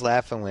 I was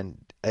laughing when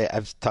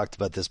I've talked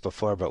about this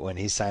before, but when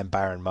he signed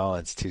Byron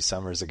Mullins 2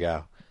 summers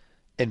ago,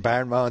 and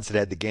Byron Mullins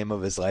had the game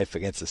of his life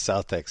against the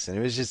Celtics, and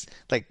it was just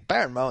like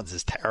Byron Mullins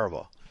is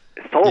terrible.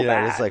 So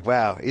bad. It's like,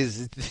 wow,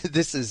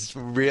 this is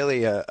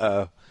really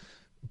a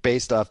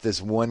based off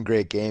this one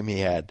great game he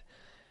had.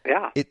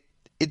 Yeah.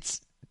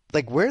 It's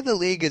like where the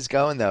league is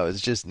going though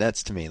is just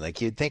nuts to me. Like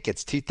you'd think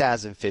it's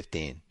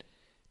 2015.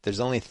 There's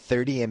only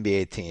 30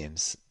 NBA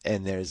teams,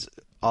 and there's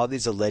all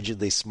these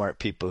allegedly smart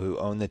people who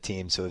own the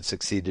teams who have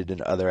succeeded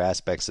in other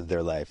aspects of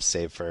their life,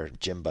 save for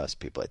gym bust,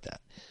 people like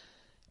that.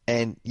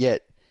 And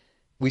yet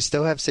we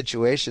still have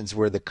situations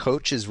where the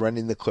coach is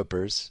running the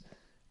Clippers,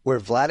 where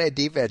Vlade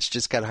Divac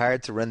just got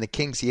hired to run the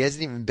Kings. He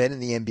hasn't even been in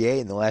the NBA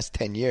in the last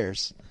 10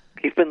 years.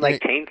 He's been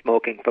chain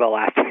smoking for the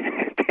last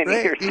 10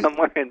 years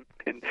somewhere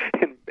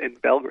in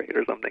Belgrade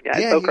or something. Yeah,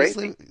 it's so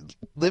crazy.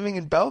 Living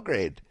in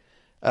Belgrade.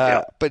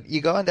 But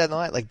you go on down the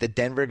line, like the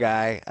Denver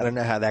guy, I don't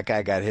know how that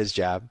guy got his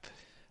job.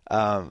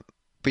 But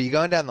you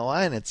go on down the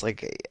line, it's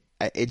like,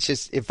 it's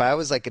just, if I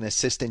was like an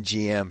assistant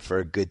GM for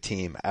a good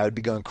team, I would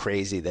be going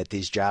crazy that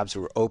these jobs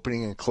were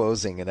opening and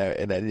closing, and I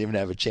didn't even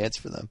have a chance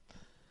for them.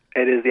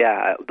 It is,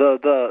 yeah.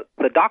 The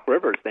Doc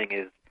Rivers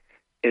thing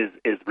is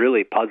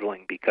really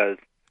puzzling because,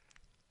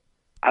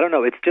 I don't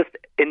know, it's just,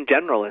 in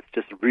general, it's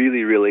just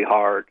really, really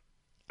hard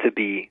to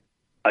be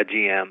a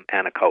GM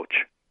and a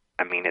coach.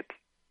 I mean, it's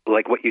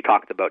like what you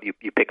talked about.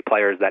 You pick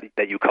players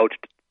that you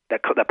coached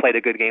that played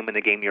a good game in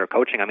the game you were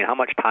coaching. I mean, how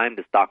much time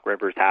does Doc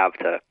Rivers have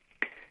to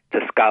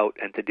scout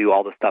and to do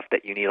all the stuff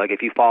that you need? Like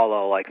if you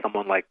follow like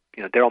someone like,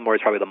 Daryl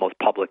Morey's probably the most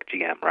public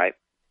GM, right?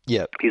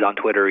 Yeah. He's on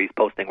Twitter. He's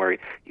posting where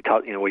he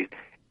tells, where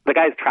the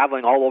guy's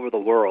traveling all over the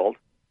world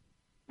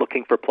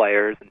looking for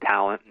players and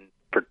talent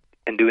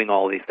and doing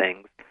all these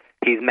things.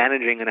 He's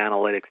managing an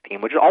analytics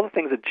team, which is all the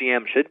things that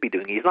GM should be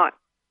doing. He's not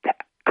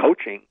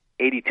coaching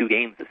 82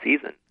 games a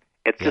season.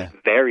 It's just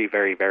very,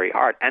 very, very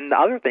hard. And the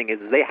other thing is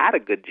they had a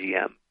good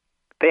GM.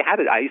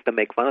 I used to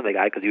make fun of the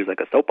guy because he was like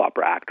a soap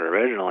opera actor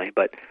originally,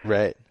 but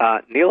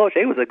Neil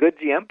O'Shea was a good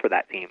GM for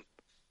that team.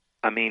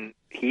 I mean,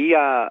 he's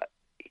a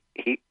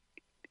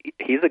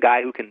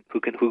guy who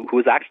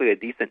was actually a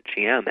decent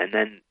GM, and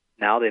then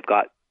now they've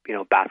got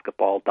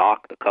basketball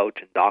Doc the coach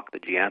and Doc the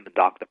GM and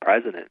Doc the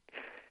president.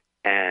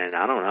 And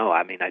I don't know.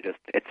 I mean,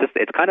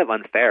 it's kind of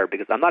unfair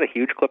because I'm not a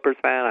huge Clippers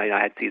fan.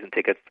 I had season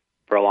tickets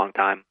for a long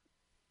time.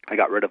 I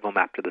got rid of them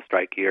after the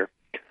strike year,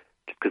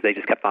 because they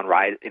just kept on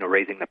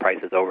raising the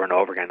prices over and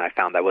over again. And I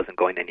found I wasn't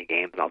going to any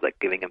games, and I was like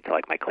giving them to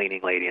like my cleaning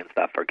lady and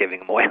stuff, or giving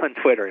them away on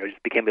Twitter. It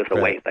just became just a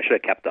waste. I should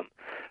have kept them.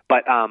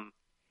 But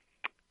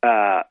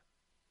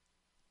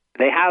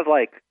they have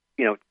like,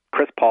 you know,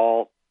 Chris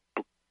Paul,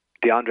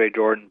 DeAndre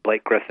Jordan,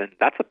 Blake Griffin.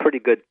 That's a pretty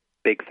good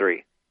big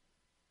three.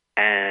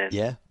 And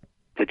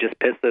to just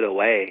piss it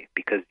away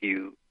because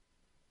you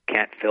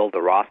can't fill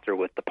the roster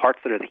with the parts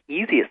that are the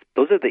easiest.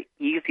 Those are the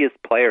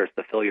easiest players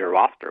to fill your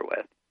roster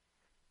with.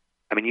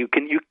 I mean, you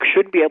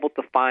should be able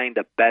to find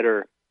a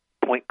better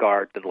point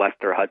guard than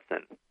Lester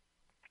Hudson.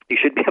 You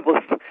should be able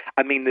to.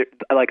 I mean,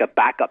 like a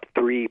backup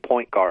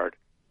 3-point guard.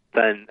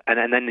 Then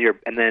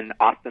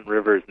Austin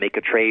Rivers, make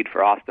a trade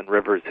for Austin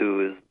Rivers,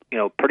 who is, you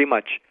know, pretty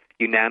much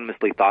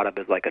unanimously thought of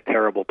as like a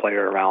terrible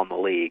player around the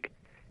league.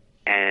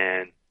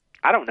 And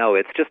I don't know.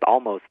 It's just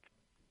almost.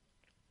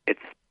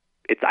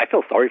 I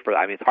feel sorry for.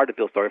 I mean, it's hard to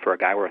feel sorry for a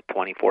guy worth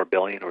 $24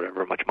 billion or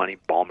whatever much money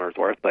Ballmer's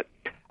worth, but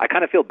I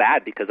kind of feel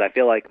bad because I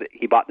feel like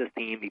he bought this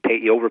team.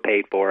 He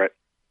overpaid for it,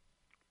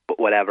 but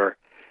whatever.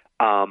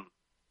 And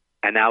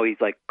now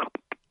he's like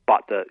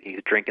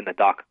he's drinking the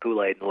Doc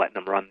Kool-Aid and letting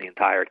them run the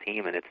entire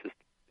team, and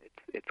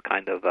it's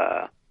kind of.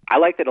 I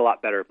liked it a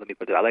lot better. Let me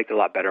put it. I liked it a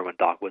lot better when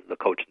Doc was the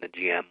coach and the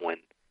GM when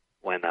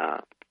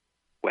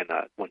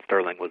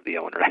Sterling was the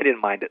owner. I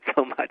didn't mind it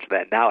so much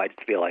then. Now I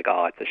just feel like,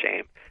 oh, it's a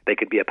shame. They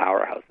could be a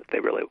powerhouse if they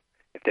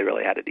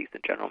really had a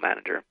decent general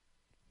manager.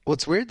 Well,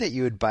 it's weird that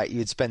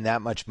you'd spend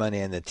that much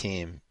money on the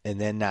team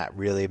and then not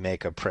really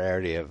make a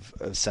priority of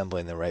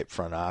assembling the right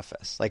front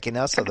office. Like, and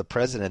also the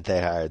president they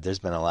hired, there's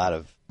been a lot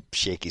of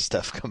shaky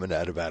stuff coming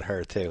out about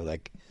her too.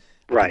 Like,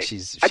 right.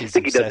 She's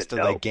obsessed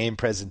with like game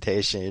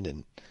presentation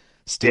and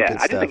stupid stuff.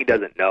 Yeah, I just think he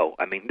doesn't know.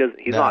 I mean,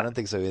 I don't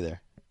think so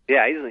either.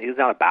 Yeah, he's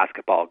not a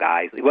basketball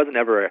guy. He wasn't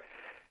ever.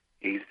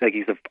 He's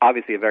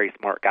obviously a very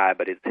smart guy,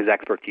 but his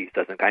expertise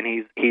doesn't.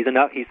 And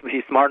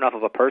he's smart enough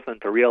of a person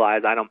to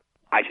realize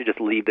I should just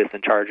leave this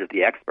in charge of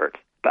the experts.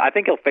 But I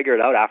think he'll figure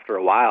it out after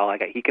a while.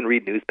 Like, he can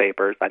read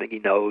newspapers. I think he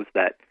knows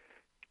that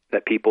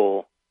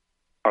people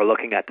are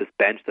looking at this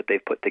bench that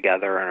they've put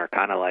together and are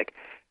kind of like,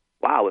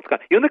 wow, what's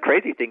going? You know, the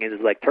crazy thing is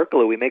like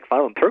Turkoglu. We make fun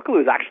of him.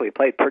 Turkoglu's actually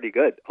played pretty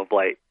good of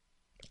late.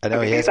 I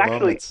know he has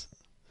moments.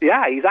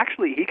 Yeah, he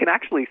can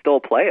actually still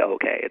play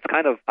okay. It's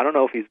kind of, I don't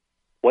know if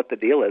what the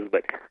deal is,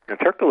 but you know,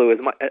 Turkoglu is,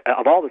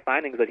 of all the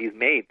signings that he's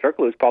made,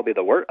 Turkoglu is probably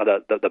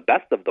the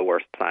best of the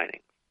worst signings.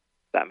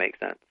 If that makes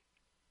sense.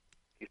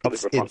 He's probably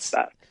performed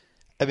that.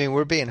 I mean,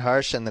 we're being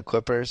harsh on the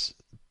Clippers,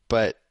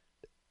 but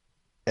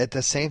at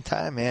the same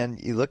time, man,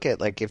 you look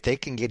at like if they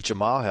can get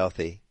Jamal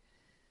healthy,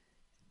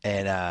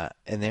 and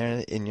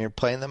you're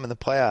playing them in the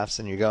playoffs,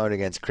 and you're going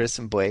against Chris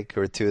and Blake,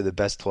 who are two of the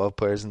best 12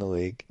 players in the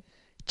league.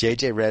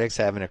 JJ Redick's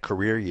having a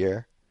career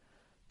year.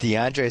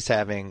 DeAndre's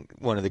having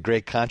one of the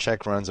great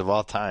contract runs of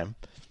all time.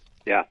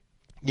 Yeah.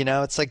 You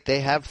know, it's like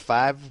they have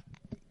five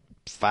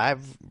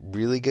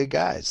really good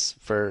guys.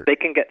 They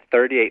can get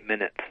 38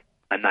 minutes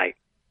a night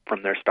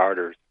from their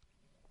starters,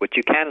 which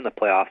you can in the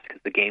playoffs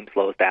because the game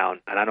slows down.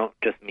 And I don't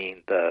just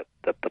mean the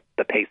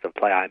pace of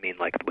play. I mean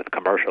like with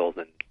commercials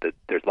and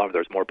there's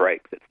more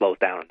breaks. It slows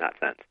down in that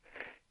sense.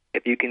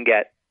 If you can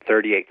get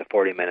 38 to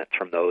 40 minutes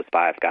from those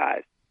five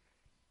guys,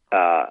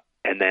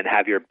 and then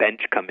have your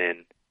bench come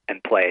in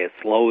and play as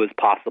slow as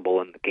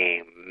possible in the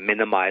game,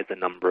 minimize the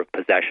number of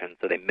possessions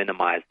so they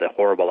minimize the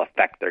horrible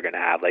effect they're going to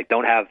have. Like,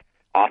 don't have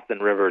Austin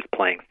Rivers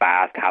playing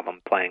fast, have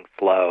them playing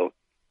slow,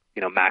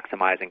 you know,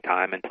 maximizing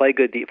time, and play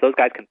good. If those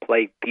guys can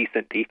play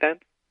decent defense,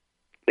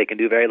 they can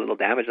do very little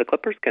damage. The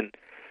Clippers can.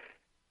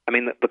 I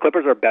mean, the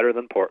Clippers are better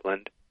than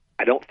Portland.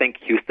 I don't think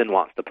Houston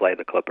wants to play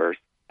the Clippers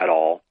at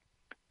all.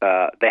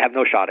 They have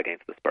no shot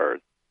against the Spurs.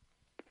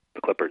 The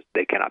Clippers,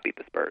 they cannot beat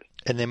the Spurs.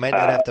 And they might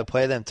not have to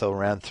play them until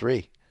round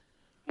 3.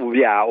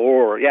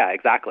 Yeah,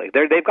 exactly.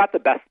 They've got the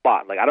best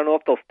spot. Like, I don't know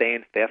if they'll stay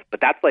in 5th, but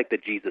that's like the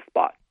Jesus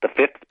spot. The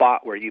 5th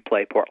spot where you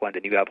play Portland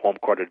and you have home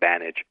court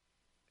advantage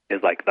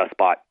is like the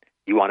spot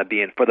you want to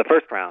be in for the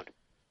first round.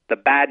 The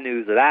bad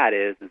news of that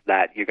is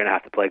that you're going to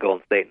have to play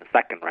Golden State in the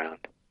second round.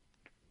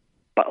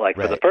 But like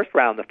for the first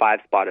round, the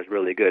 5 spot is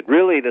really good.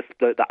 Really,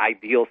 the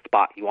ideal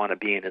spot you want to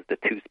be in is the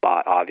 2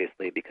 spot,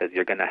 obviously, because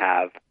you're going to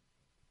have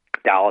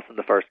Dallas in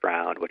the first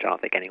round, which I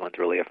don't think anyone's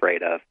really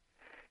afraid of,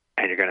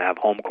 and you're going to have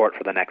home court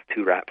for the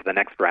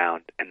next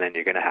round, and then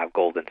you're going to have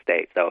Golden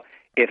State. So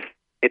if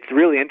it's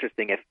really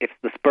interesting, if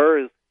the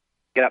Spurs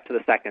get up to the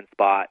 2nd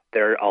spot,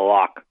 they're a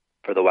lock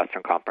for the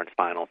Western Conference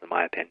Finals, in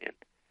my opinion.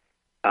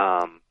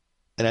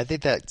 And I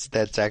think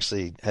that's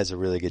actually has a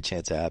really good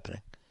chance of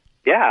happening.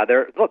 Yeah,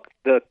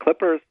 the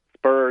Clippers,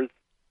 Spurs,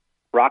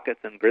 Rockets,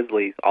 and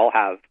Grizzlies all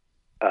have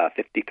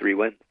 53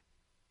 wins.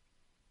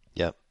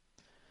 Yep.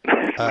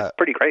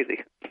 Pretty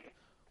crazy.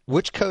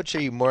 Which coach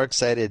are you more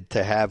excited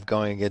to have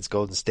going against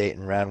Golden State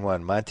in round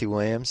 1, Monty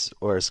Williams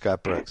or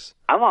Scott Brooks?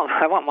 I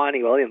want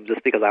Monty Williams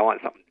just because I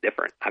want something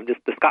different.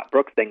 The Scott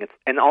Brooks thing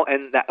and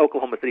that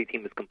Oklahoma City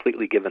team is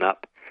completely given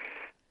up.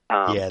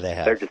 Yeah, they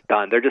have. They're just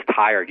done. They're just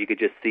tired. You could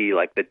just see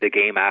like the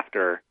game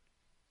after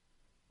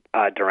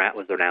Durant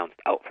was announced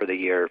out for the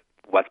year.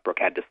 Westbrook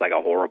had just like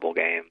a horrible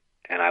game.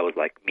 And I was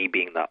like, me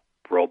being the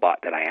robot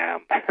that I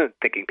am,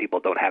 thinking people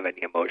don't have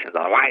any emotions.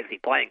 I'm like, why is he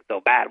playing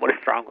so bad? What is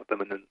wrong with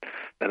him? And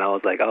then I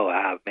was like,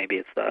 maybe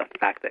it's the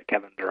fact that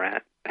Kevin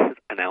Durant is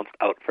announced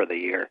out for the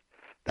year.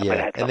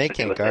 And they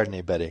can't guard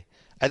anybody.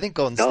 I think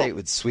Golden State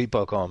would sweep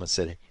Oklahoma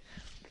City.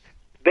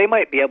 They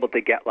might be able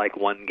to get like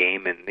one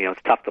game, and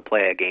it's tough to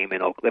play a game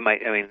in Oakland.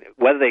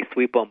 Whether they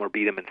sweep them or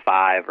beat them in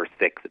 5 or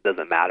 6, it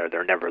doesn't matter.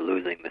 They're never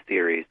losing the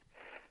series.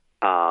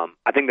 I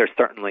think they're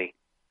certainly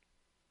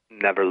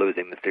never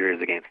losing the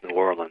series against New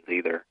Orleans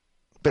either.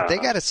 But they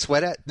got to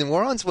sweat out New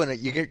Orleans.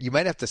 You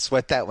might have to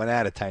sweat that one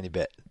out a tiny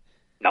bit.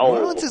 No, New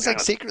Orleans is like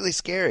secretly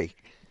scary.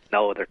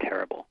 No, they're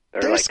terrible.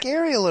 They're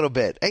scary a little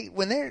bit. Hey,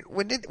 when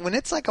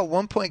it's like a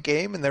 1-point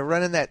game and they're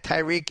running that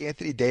Tyreek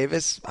Anthony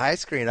Davis high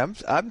screen,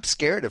 I'm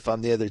scared if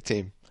I'm the other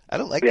team. I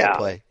don't like that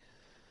play.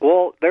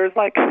 Well, there's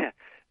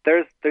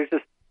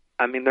just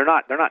they're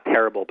not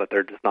terrible, but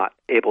they're just not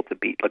able to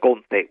beat. Like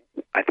Golden State,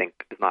 I think,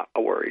 is not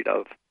worried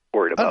about.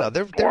 Oh no,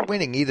 they're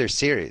winning either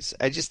series.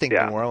 I just think New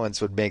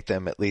Orleans would make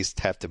them at least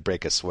have to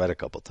break a sweat a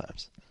couple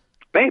times.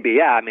 Maybe,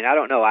 yeah. I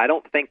don't know. I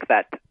don't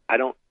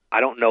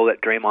know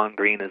that Draymond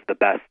Green is the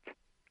best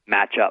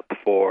matchup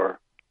for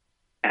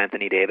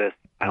Anthony Davis.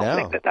 I don't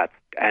think that's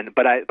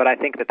but I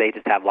think that they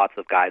just have lots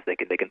of guys they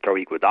can throw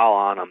Iguodala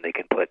on him. They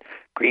can put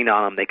Green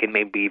on him. They can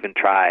maybe even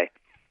try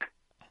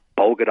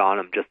Bogut on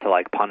him just to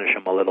like punish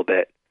him a little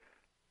bit.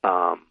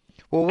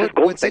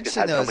 What's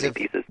interesting though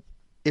is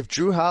if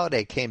Drew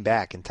Holiday came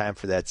back in time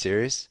for that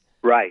series,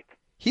 right?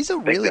 He's a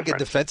really good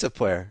defensive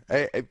player.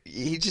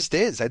 He just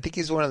is. I think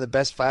he's one of the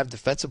best 5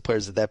 defensive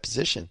players at that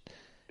position.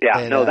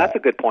 Yeah, that's a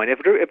good point. If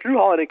Drew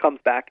Holiday comes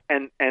back,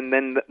 and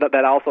then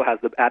that also has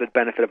the added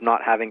benefit of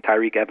not having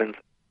Tyreek Evans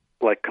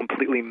like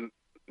completely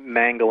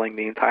mangling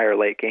the entire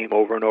late game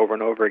over and over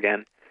and over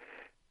again,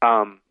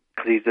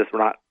 because he's just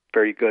not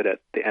very good at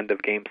the end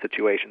of game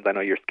situations. I know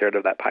you're scared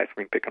of that pie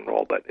screen pick and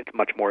roll, but it's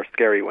much more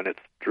scary when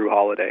it's Drew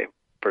Holiday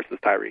versus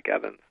Tyreek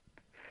Evans.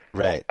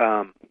 Right.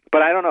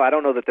 But I don't know. I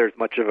don't know that there's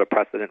much of a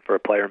precedent for a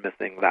player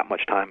missing that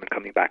much time and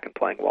coming back and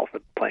playing well in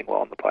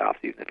the playoffs,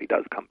 even if he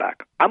does come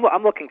back. I'm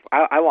looking.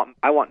 I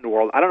want New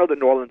Orleans. I don't know that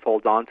New Orleans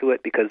holds on to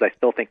it because I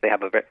still think New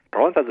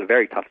Orleans has a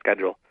very tough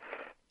schedule.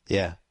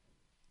 Yeah.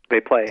 They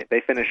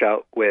finish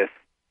out with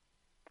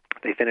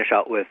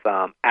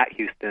at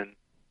Houston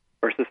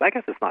versus. I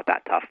guess it's not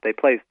that tough. They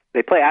play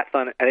at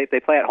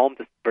home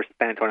versus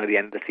San Antonio at the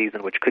end of the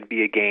season, which could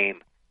be a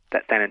game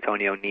that San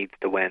Antonio needs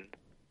to win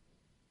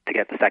to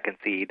get the 2nd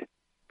seed.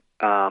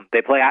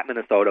 They play at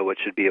Minnesota, which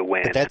should be a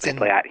win. They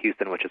play at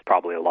Houston, which is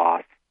probably a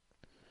loss.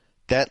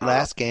 That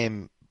last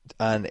game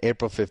on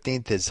April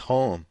 15th is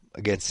home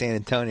against San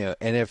Antonio.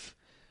 And if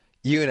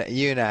you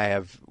and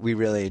I we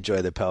really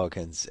enjoy the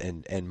Pelicans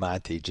and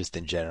Monty just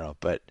in general.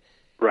 But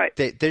right.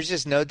 There's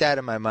just no doubt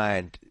in my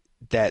mind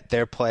that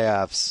their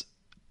playoffs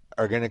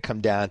are going to come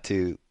down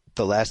to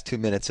the last 2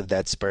 minutes of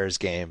that Spurs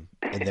game,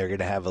 and they're going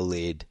to have a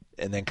lead,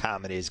 and then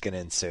comedy is going to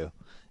ensue.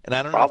 And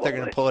I don't know if they're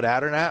going to pull it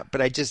out or not, but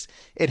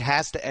it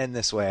has to end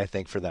this way, I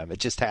think, for them. It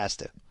just has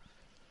to.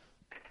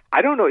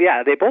 I don't know.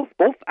 Yeah, they both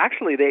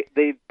actually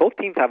both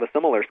teams have a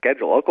similar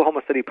schedule.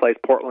 Oklahoma City plays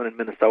Portland and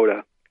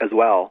Minnesota as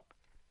well,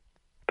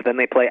 but then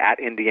they play at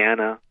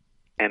Indiana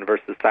and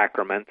versus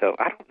Sacramento.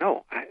 I don't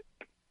know.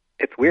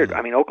 It's weird.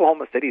 I mean,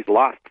 Oklahoma City's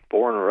lost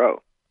 4 in a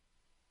row.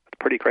 It's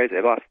pretty crazy.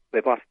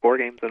 They've lost 4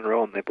 games in a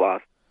row, and they've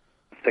lost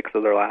 6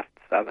 of their last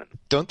 7.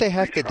 Don't they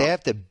have to? They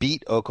have to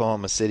beat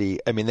Oklahoma City.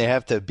 I mean, they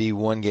have to be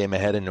 1 game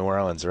ahead of New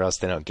Orleans, or else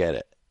they don't get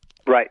it.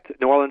 Right.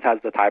 New Orleans has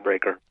the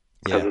tiebreaker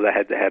because of the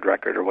head-to-head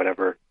record or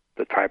whatever.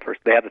 They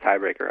have the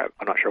tiebreaker.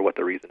 I'm not sure what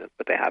the reason is,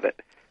 but they have it.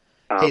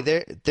 Hey,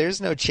 there's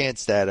no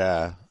chance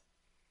that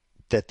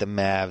the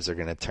Mavs are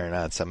going to turn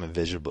on some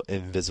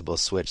invisible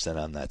switch that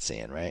I'm not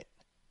seeing, right?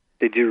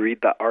 Did you read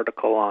the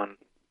article on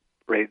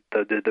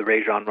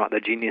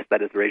the genius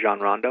that is Rajon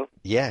Rondo?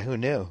 Yeah, who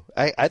knew?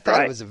 I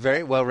thought it was a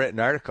very well written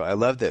article. I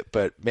loved it,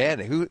 but man,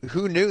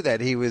 who knew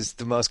that he was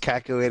the most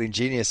calculating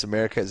genius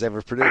America has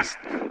ever produced?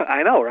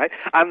 I know, right?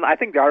 I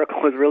think the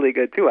article was really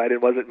good too. I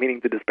wasn't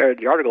meaning to disparage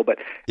the article, but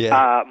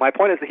my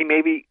point is that he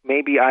maybe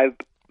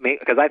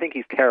because I think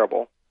he's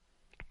terrible,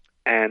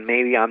 and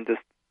maybe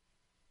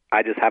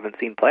I just haven't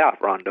seen playoff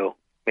Rondo.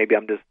 Maybe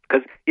I'm just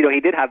because he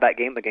did have that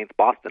game against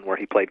Boston where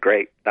he played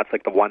great. That's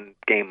like the one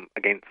game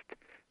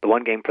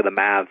for the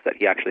Mavs that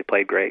he actually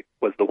played great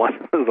was the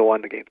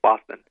one against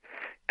Boston,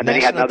 and then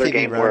he had another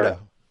game where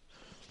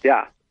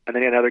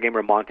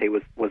Monte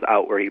was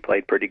out where he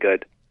played pretty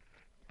good.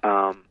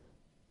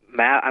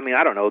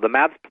 I don't know. If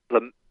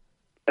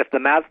the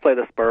Mavs play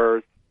the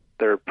Spurs,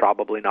 they're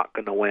probably not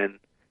going to win.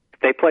 If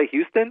they play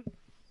Houston,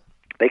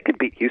 they could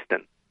beat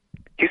Houston.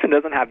 Houston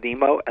doesn't have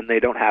Nemo, and they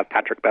don't have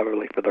Patrick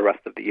Beverly for the rest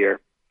of the year.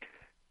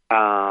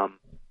 I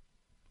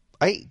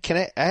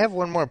have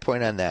one more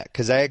point on that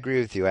because I agree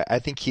with you. I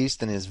think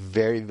Houston is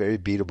very, very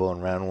beatable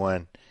in round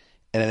 1,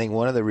 and I think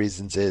one of the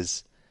reasons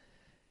is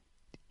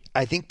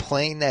I think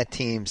playing that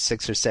team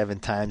 6 or 7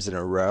 times in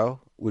a row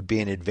would be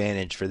an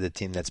advantage for the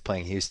team that's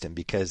playing Houston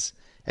because,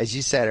 as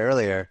you said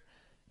earlier,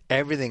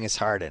 Everything is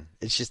Harden.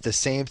 It's just the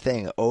same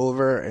thing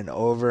over and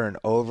over and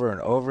over and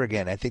over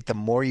again. I think the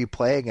more you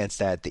play against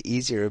that, the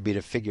easier it would be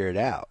to figure it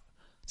out.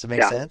 Does it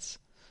make sense?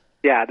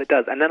 Yeah, that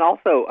does. And then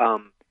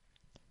also,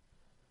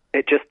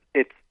 it's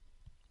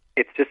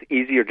just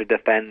easier to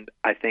defend.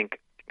 I think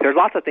there's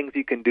lots of things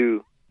you can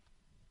do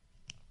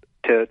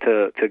to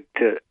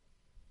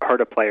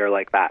hurt a player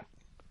like that.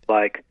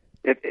 Like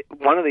if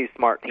one of these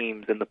smart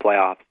teams in the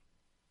playoffs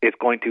is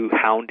going to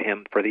hound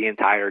him for the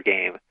entire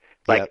game.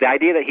 Like the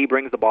idea that he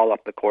brings the ball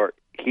up the court,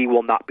 he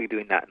will not be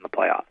doing that in the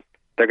playoffs.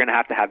 They're going to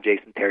have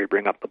Jason Terry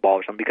bring up the ball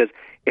or something, because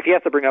if he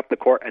has to bring up the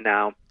court, and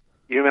now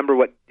you remember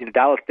what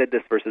Dallas did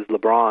this versus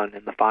LeBron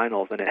in the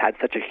finals, and it had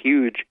such a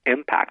huge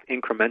impact,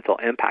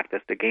 incremental impact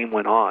as the game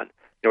went on.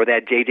 Where they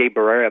had J.J.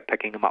 Barrera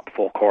picking him up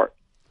full court.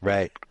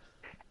 Right.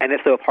 And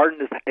if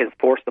Harden is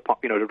forced upon,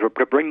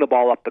 to bring the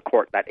ball up the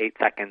court that 8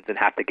 seconds and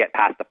have to get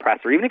past the press,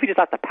 or even if he just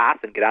has to pass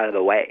and get out of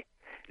the way,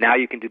 now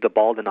you can do the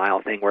ball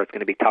denial thing where it's going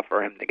to be tough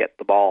for him to get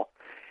the ball.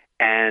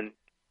 And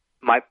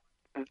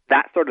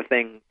that sort of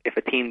thing, if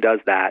a team does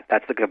that,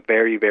 that's like a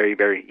very, very,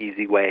 very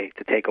easy way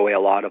to take away a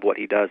lot of what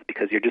he does,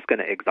 because you're just going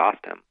to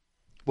exhaust him.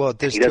 Well,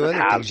 there's two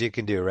other things you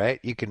can do, right?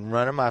 You can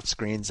run him off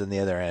screens on the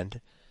other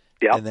end.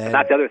 Yeah, and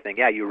that's the other thing.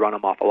 Yeah, you run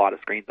him off a lot of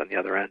screens on the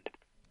other end.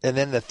 And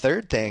then the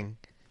third thing,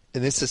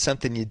 and this is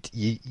something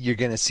you're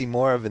going to see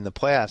more of in the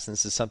playoffs, and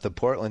this is something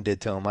Portland did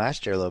to him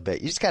last year a little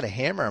bit. You just got to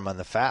hammer him on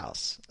the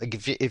fouls. Like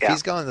if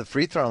he's going to the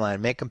free throw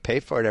line, make him pay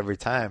for it every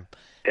time.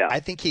 Yeah.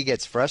 I think he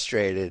gets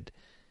frustrated,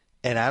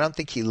 and I don't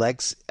think he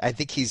likes – I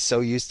think he's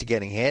so used to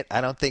getting hit. I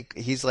don't think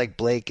he's like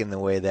Blake in the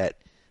way that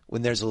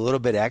when there's a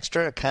little bit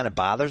extra, it kind of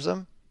bothers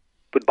him.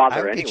 Would bother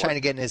anyone. I would be trying to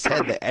get in his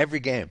head that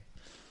every game.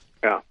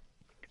 Yeah.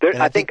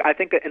 I think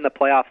in the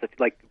playoffs, it's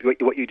like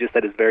what you just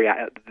said is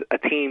a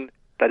team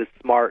that is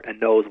smart and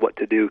knows what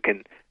to do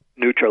can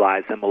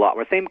neutralize him a lot.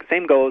 Well,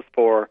 same goes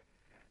for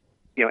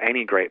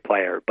any great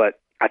player, but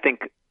I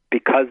think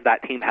because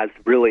that team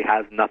really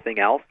has nothing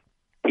else,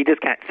 he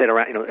just can't sit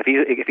around.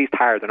 If he's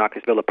tired, they're not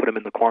going to be able to put him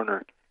in the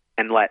corner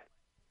and let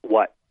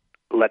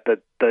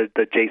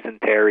the Jason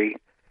Terry,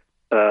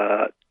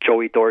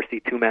 Joey Dorsey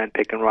 2-man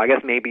pick and roll. I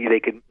guess maybe they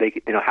can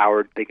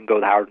Howard, they can go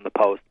with Howard in the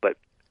post, but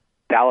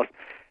Dallas.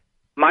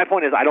 My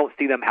point is, I don't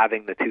see them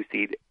having the 2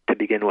 seed to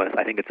begin with.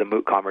 I think it's a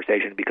moot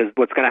conversation, because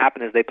what's going to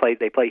happen is they play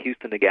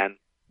Houston again,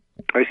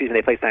 or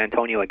they play San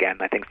Antonio again.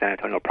 I think San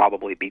Antonio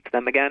probably beats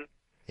them again.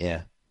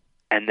 Yeah.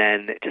 And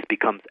then it just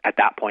becomes, at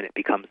that point, it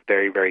becomes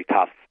very, very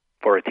tough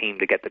for a team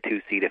to get the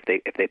 2 seed if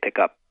they pick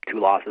up 2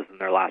 losses in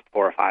their last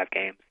 4 or 5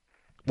 games.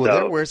 Well,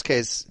 their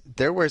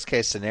worst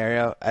case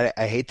scenario.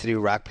 I hate to do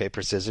rock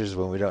paper scissors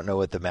when we don't know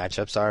what the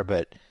matchups are,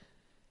 but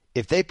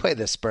if they play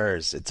the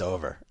Spurs, it's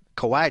over.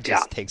 Kawhi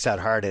just takes out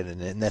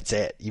Harden, and that's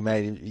it.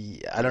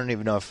 I don't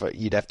even know if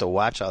you'd have to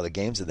watch all the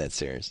games in that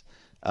series.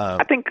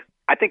 I think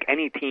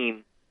any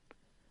team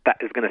that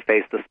is going to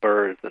face the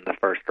Spurs in the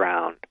first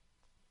round,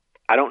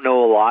 I don't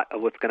know a lot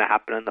of what's going to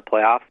happen in the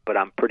playoffs, but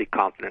I'm pretty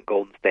confident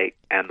Golden State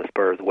and the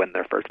Spurs win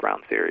their first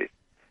round series.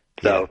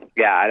 So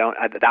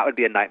that would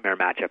be a nightmare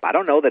matchup. I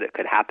don't know that it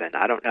could happen.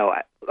 I don't know.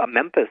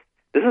 Memphis.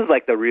 This is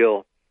like the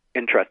real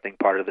interesting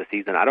part of the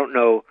season. I don't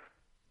know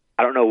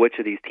which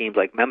of these teams.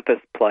 Like Memphis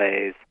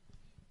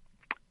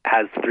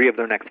has 3 of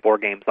their next 4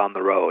 games on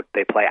the road.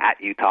 They play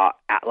at Utah,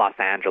 at Los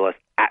Angeles,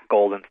 at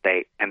Golden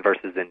State, and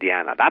versus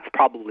Indiana. That's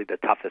probably the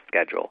toughest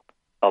schedule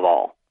of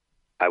all,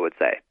 I would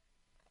say,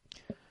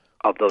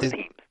 of those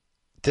teams.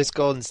 This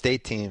Golden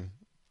State team,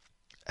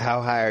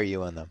 how high are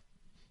you on them?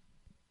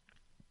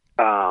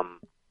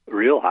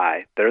 Real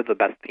high. They're the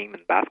best team in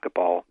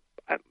basketball.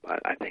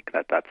 I think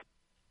that's.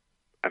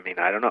 I mean,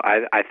 I don't know.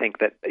 I think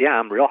that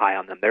I'm real high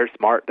on them. They're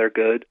smart. They're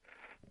good.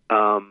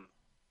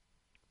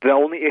 The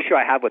only issue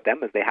I have with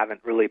them is they haven't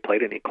really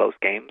played any close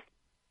games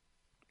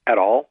at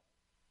all.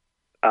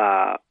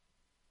 I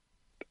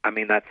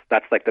mean,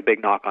 that's like the big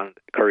knock on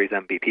Curry's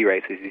MVP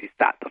race is he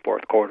sat the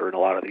fourth quarter in a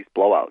lot of these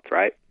blowouts,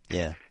 right?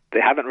 Yeah.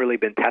 They haven't really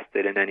been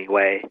tested in any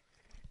way.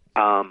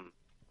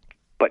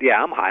 But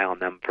I'm high on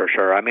them for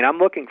sure. I mean, I'm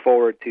looking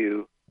forward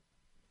to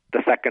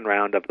the second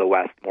round of the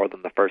West more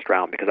than the first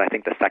round, because I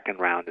think the second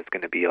round is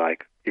going to be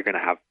like, you're going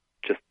to have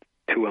just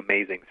 2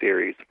 amazing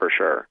series for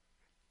sure.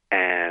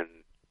 And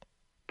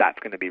that's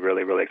going to be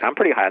really, really exciting. I'm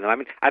pretty high on them. I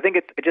mean, I think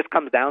it just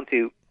comes down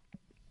to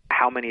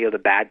how many of the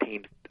bad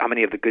teams, how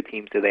many of the good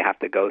teams do they have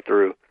to go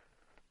through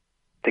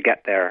to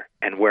get there?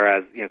 And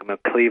whereas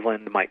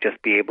Cleveland might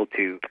just be able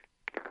to.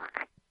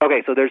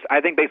 Okay, so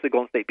I think basically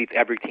Golden State beats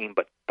every team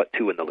but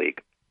 2 in the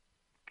league,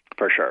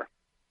 for sure.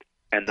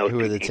 And those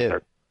 2 teams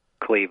are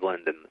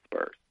Cleveland and the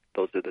Spurs.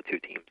 Those are the 2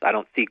 teams. I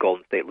don't see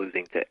Golden State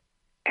losing to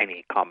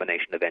any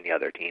combination of any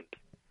other teams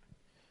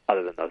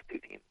other than those 2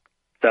 teams.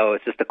 So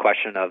it's just a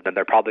question of then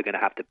they're probably going to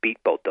have to beat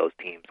both those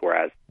teams,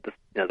 whereas the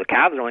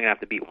Cavs are only going to have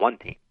to beat 1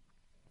 team,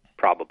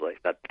 probably,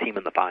 that team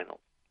in the finals.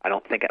 I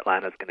don't think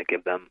Atlanta's going to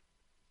give them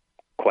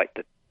quite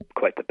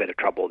the bit of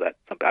trouble that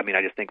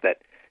I just think that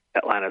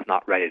Atlanta's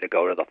not ready to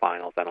go to the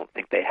finals. I don't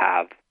think they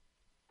have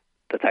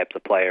the types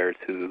of players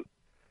who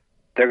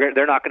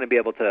they're not going to be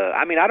able to.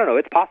 I mean, I don't know.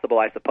 It's possible,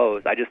 I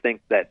suppose. I just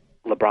think that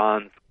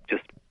LeBron's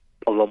just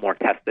a little more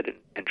tested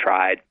and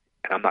tried,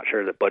 and I'm not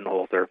sure that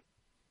Budenholzer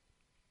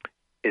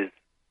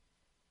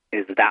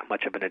is that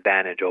much of an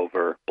advantage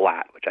over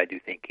Blatt, which I do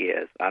think he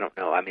is. I don't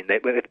know. I mean,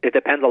 it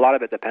depends. A lot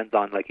of it depends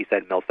on, like you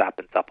said, Millsap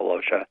and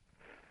Cephalosha,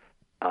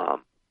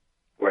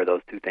 where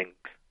those two things,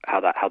 how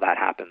that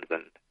happens,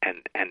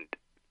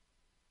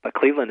 but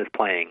Cleveland is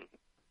playing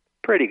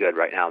pretty good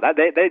right now. That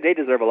they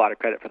deserve a lot of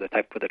credit for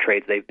the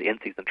trades the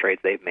in-season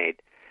trades they've made,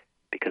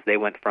 because they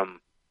went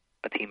from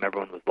a team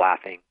everyone was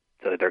laughing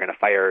to they're going to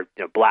fire.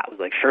 Blatt was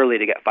like surely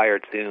to get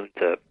fired soon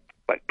to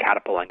like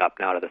catapulting up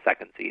now to the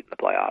second seed in the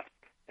playoffs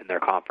in their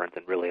conference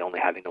and really only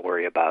having to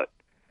worry about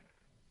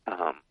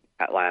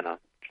Atlanta,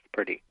 which is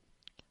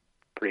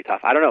pretty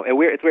tough. I don't know.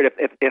 It's weird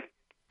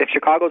if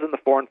Chicago's in the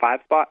 4 and 5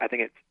 spot. I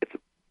think it's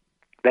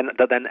then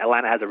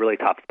Atlanta has a really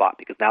tough spot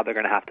because now they're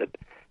going to have to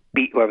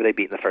beat whoever they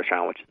beat in the first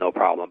round, which is no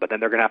problem. But then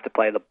they're going to have to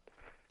play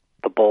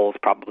the Bulls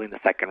probably in the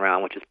second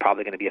round, which is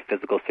probably going to be a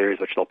physical series,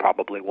 which they'll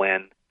probably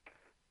win.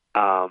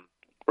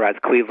 Whereas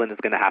Cleveland is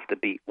going to have to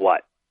beat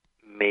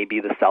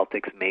maybe the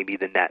Celtics, maybe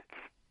the Nets.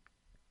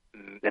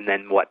 And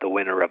then the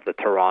winner of the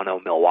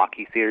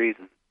Toronto-Milwaukee series,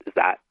 is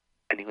that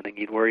anything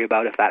you'd worry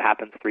about if that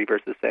happens 3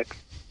 versus 6?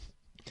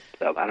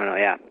 So, I don't know,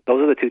 yeah.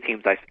 Those are the two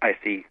teams I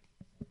see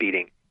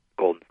beating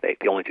Golden State,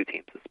 the only two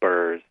teams, the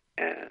Spurs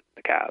and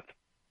the Cavs.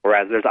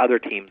 Whereas there's other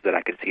teams that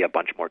I could see a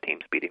bunch more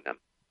teams beating them.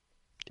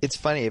 It's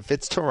funny, if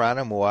it's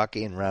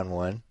Toronto-Milwaukee in round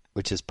 1,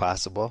 which is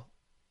possible,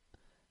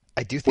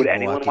 I do think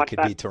Milwaukee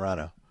could beat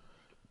Toronto.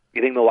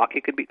 You think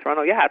Milwaukee could beat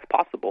Toronto? Yeah, it's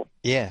possible.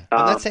 Yeah.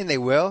 I'm not saying they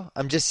will.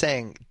 I'm just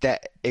saying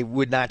that it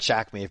would not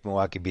shock me if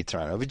Milwaukee beat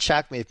Toronto. It would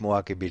shock me if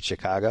Milwaukee beat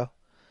Chicago.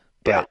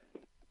 But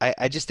yeah.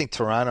 I just think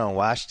Toronto and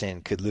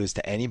Washington could lose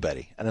to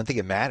anybody. I don't think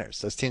it matters.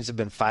 Those teams have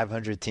been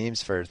 500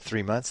 teams for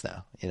 3 months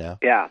now,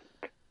 Yeah.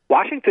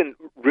 Washington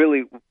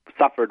really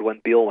suffered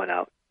when Beal went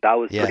out. That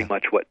was pretty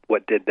much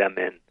what did them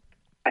in.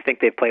 I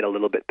think they've played a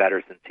little bit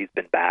better since he's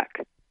been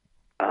back.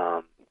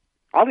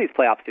 All these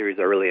playoff series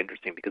are really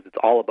interesting because it's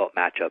all about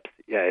matchups.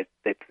 Yeah,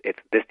 it's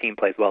this team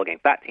plays well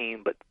against that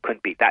team, but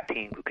couldn't beat that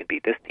team who can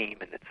beat this team,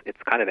 and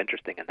it's kind of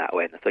interesting in that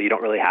way. And so you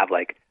don't really have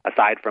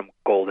aside from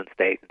Golden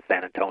State and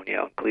San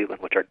Antonio and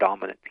Cleveland, which are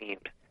dominant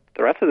teams,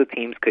 the rest of the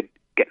teams could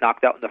get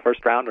knocked out in the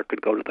first round or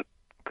could go to the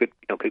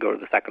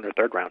second or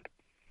third round.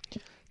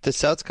 The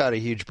Celtics got a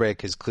huge break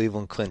because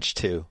Cleveland clinched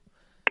 2,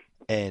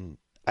 and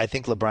I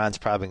think LeBron's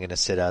probably going to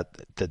sit out.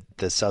 The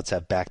Celtics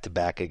have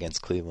back-to-back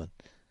against Cleveland.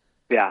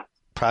 Yeah.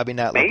 Probably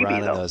not LeBron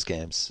in those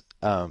games.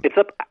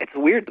 It's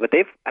weird, but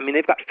they've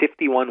got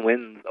 51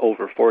 wins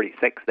over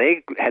 46.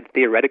 They had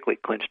theoretically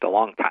clinched a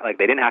long time. Like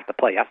they didn't have to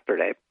play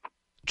yesterday.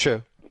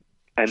 True.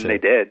 And they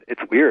did.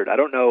 It's weird. I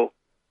don't know.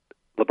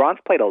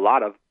 LeBron's played a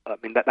lot of.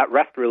 That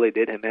rest really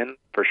did him in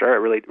for sure. It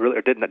really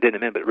did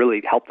him in, but it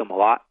really helped him a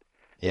lot.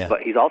 Yeah.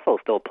 But he's also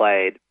still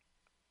played.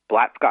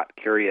 Blatt's got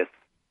curious.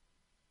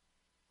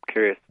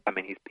 I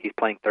mean, he's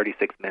playing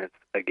 36 minutes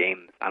a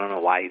game. I don't know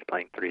why he's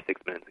playing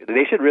 36 minutes.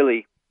 They should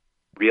really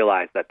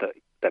realize that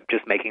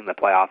just making the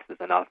playoffs is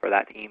enough for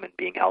that team and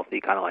being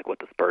healthy, kind of like what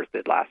the Spurs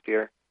did last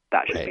year.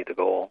 That should be the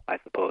goal, I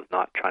suppose,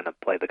 not trying to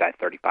play the guy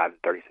 35 and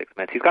 36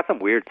 minutes. He's got some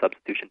weird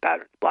substitution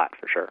patterns, Blatt,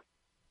 for sure.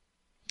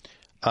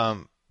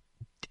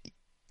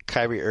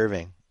 Kyrie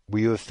Irving, were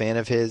you a fan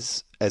of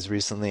his as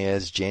recently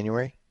as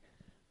January?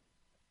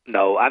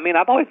 No, I mean,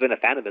 I've always been a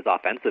fan of his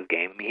offensive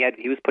game. He had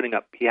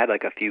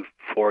like a few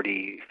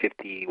 40,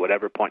 50,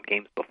 whatever point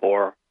games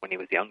before when he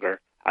was younger.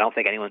 I don't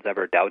think anyone's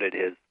ever doubted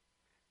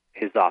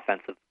his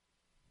offensive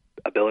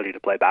ability to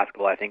play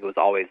basketball. I think it was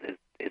always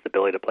his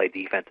ability to play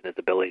defense and his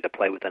ability to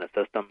play within a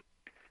system.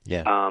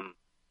 Yeah.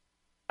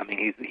 I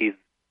mean,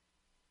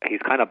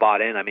 he's kind of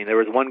bought in. I mean, there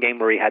was one game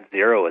where he had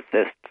 0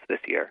 assists this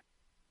year.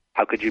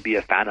 How could you be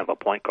a fan of a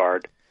point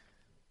guard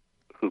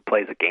who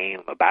plays a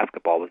game of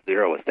basketball with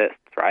 0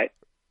 assists, right?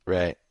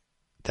 Right.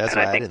 That's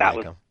why I didn't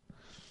like him.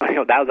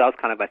 That was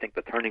kind of, I think,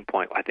 the turning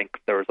point. I think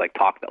there was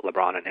talk that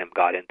LeBron and him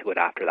got into it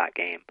after that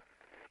game.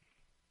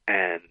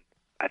 And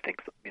I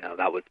think,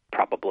 that was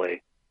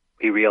probably,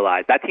 he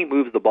realized that team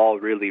moves the ball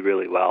really,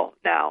 really well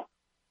now.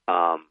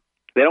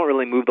 They don't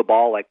really move the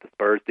ball like the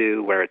Spurs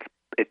do, where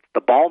it's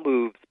the ball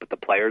moves, but the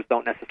players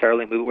don't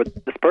necessarily move.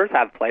 The Spurs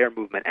have player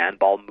movement and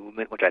ball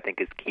movement, which I think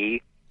is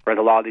key, whereas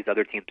a lot of these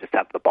other teams just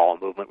have the ball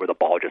movement where the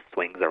ball just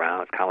swings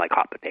around. It's kind of like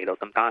hot potato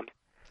sometimes.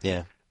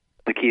 Yeah.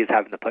 The key is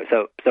having the play.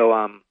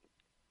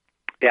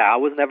 I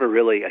was never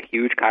really a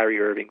huge Kyrie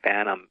Irving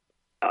fan.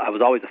 I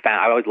was always a fan.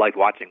 I always liked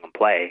watching him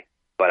play,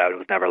 but I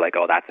was never like,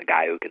 oh, that's a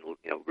guy who can,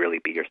 really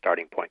be your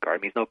starting point guard.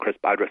 I mean, he's no Chris.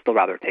 I'd still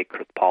rather take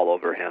Chris Paul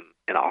over him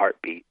in a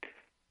heartbeat,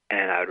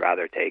 and I would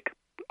rather take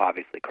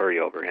obviously Curry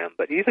over him.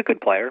 But he's a good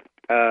player.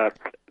 I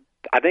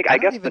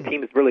guess the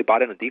team has really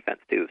bought in on defense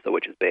too, so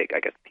which is big. I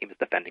guess the team is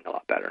defending a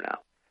lot better now.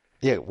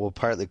 Yeah, well,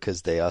 partly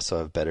because they also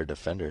have better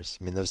defenders.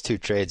 I mean, those two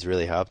trades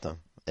really helped them.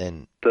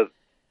 And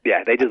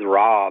they just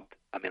robbed.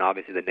 I mean,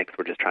 obviously the Knicks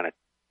were just trying to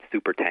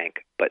super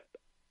tank, but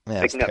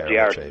picking up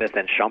J.R. Smith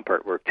and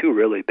Shumpert were two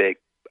really big.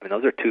 I mean,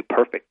 those are two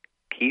perfect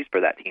keys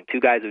for that team. Two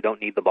guys who don't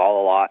need the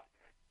ball a lot,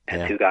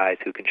 and two guys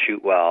who can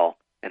shoot well,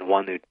 and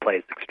one who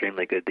plays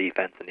extremely good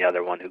defense, and the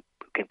other one who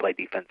can play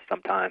defense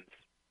sometimes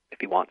if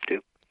he wants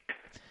to.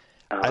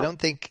 I don't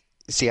think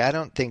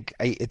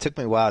it took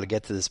me a while to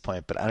get to this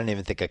point, but I don't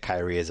even think of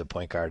Kyrie as a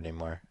point guard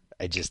anymore.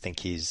 I just think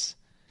he's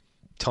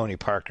Tony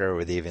Parker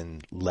with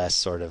even less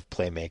sort of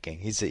playmaking.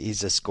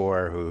 He's a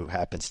scorer who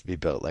happens to be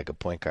built like a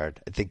point guard.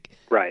 I think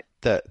right.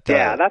 That's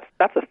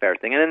a fair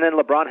thing. And then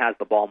LeBron has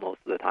the ball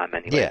most of the time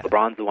anyway. Yeah.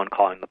 LeBron's the one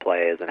calling the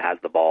plays and has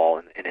the ball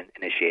and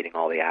initiating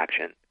all the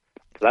action.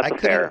 So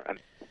that's fair.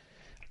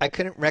 I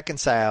couldn't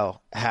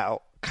reconcile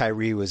how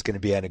Kyrie was going to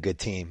be on a good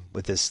team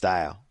with this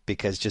style,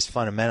 because just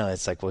fundamentally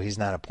it's like, well, he's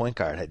not a point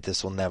guard.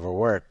 This will never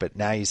work. But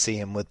now you see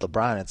him with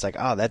LeBron. It's like,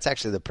 oh, that's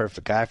actually the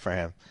perfect guy for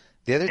him.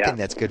 The other thing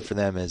that's good for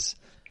them is,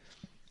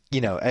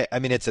 I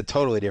mean, it's a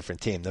totally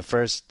different team. The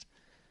first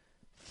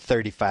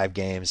 35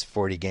 games,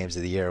 40 games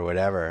of the year or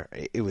whatever,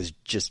 it was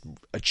just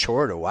a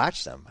chore to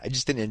watch them. I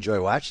just didn't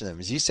enjoy watching them.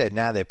 As you said,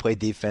 now they play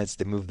defense,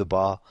 they move the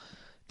ball.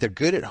 They're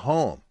good at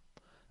home.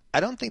 I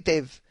think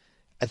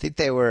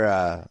they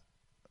were,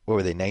 what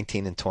were they,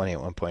 19 and 20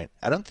 at one point.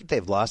 I don't think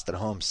they've lost at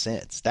home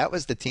since. That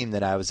was the team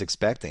that I was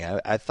expecting.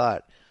 I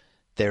thought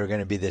they were going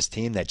to be this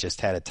team that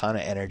just had a ton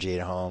of energy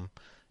at home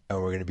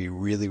and were going to be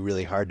really,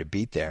 really hard to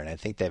beat there. And I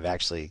think they've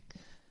actually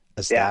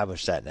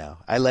established that now.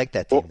 I like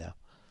that team now.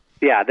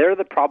 Yeah, they're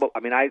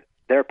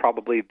they're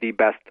probably the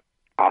best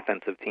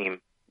offensive team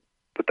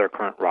with their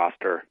current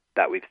roster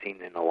that we've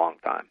seen in a long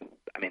time.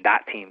 I mean,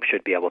 that team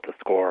should be able to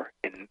score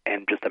in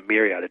just a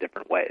myriad of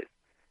different ways.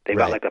 They've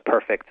got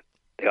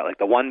they got like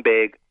the one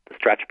big, the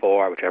stretch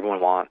four, which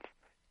everyone wants,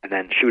 and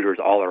then shooters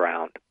all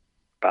around.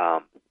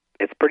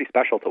 It's pretty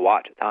special to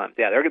watch at times.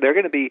 Yeah, they're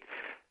going to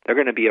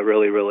be a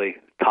really, really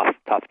tough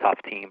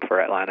team for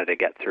Atlanta to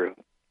get through,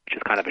 which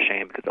is kind of a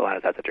shame because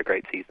Atlanta's had such a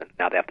great season.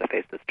 Now they have to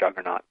face this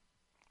juggernaut.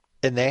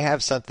 And they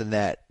have something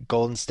that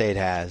Golden State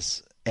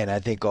has, and I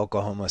think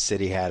Oklahoma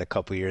City had a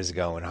couple years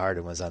ago when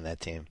Harden was on that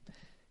team,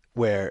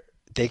 where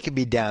they can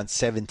be down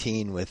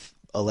 17 with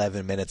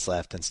 11 minutes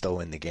left and still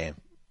win the game.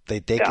 They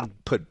can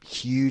put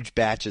huge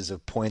batches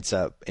of points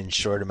up in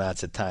short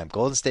amounts of time.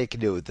 Golden State can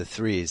do it with the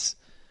threes.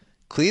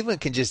 Cleveland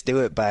can just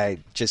do it by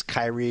just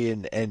Kyrie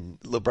and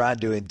LeBron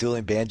doing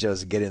dueling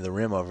banjos and getting the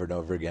rim over and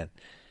over again.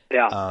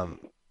 Yeah.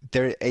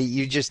 They're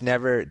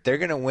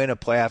going to win a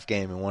playoff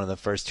game in one of the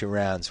first two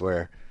rounds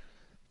where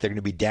they're going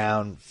to be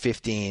down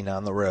 15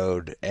 on the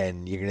road,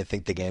 and you're going to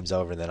think the game's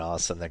over, and then all of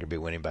a sudden they're going to be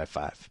winning by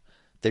 5.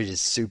 They're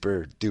just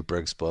super duper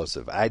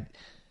explosive. I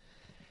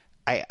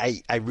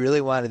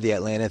really wanted the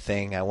Atlanta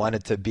thing. I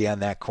wanted to be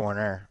on that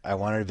corner. I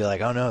wanted to be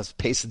like, oh no, it's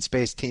pace and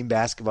space team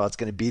basketball. It's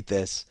going to beat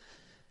this.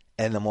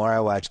 And the more I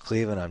watch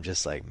Cleveland, I'm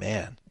just like,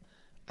 man,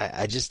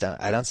 I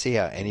don't see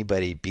how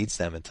anybody beats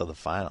them until the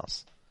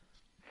finals.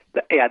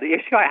 The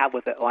issue I have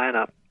with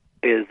Atlanta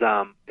is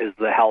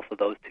the health of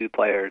those two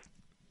players,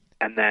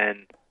 and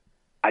then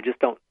I guess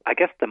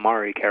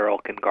Damari Carroll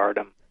can guard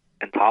him,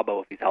 and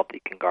Thabo, if he's healthy,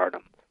 can guard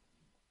him.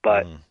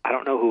 But I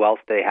don't know who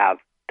else they have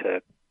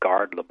to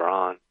guard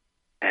LeBron,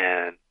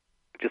 and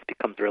it just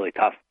becomes really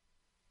tough.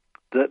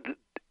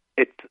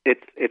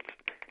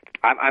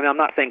 I'm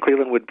not saying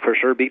Cleveland would for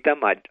sure beat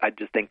them. I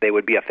just think they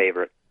would be a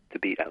favorite to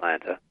beat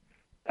Atlanta.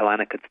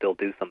 Atlanta could still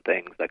do some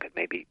things that could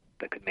maybe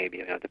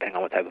depending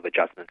on what type of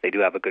adjustments. They do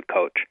have a good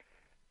coach.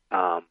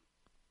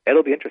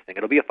 It'll be interesting.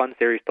 It'll be a fun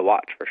series to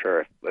watch for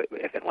sure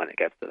if and when it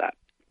gets to that.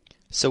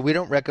 So we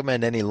don't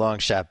recommend any long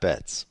shot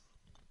bets.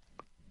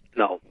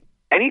 No.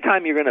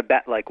 Anytime you're going to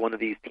bet like one of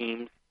these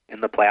teams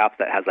in the playoffs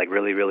that has like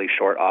really, really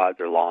short odds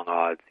or long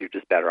odds, you're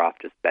just better off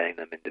just betting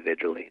them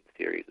individually in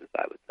series,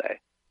 I would say.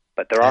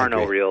 But there are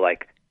no real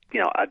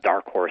a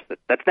dark horse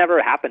that's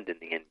never happened in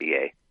the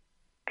NBA.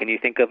 Can you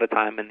think of a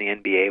time in the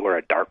NBA where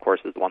a dark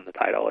horse has won the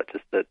title? It's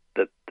just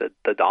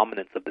the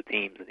dominance of the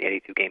teams in the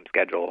 82-game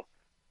schedule.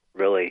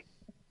 Really,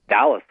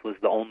 Dallas was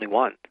the only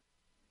one.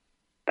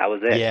 That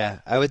was it. Yeah,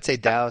 I would say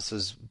Dallas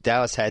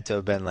had to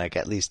have been like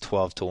at least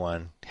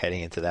 12-1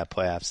 heading into that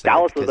playoffs.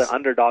 Dallas was an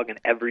underdog in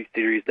every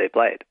series they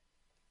played.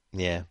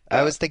 Yeah,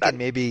 I was thinking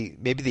maybe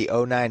the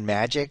 2009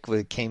 Magic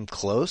came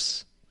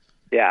close.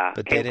 Yeah,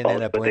 but they didn't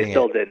end up winning. They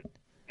still didn't.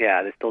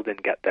 Yeah, they still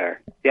didn't get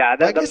there. Yeah,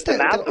 the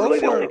Mavs were really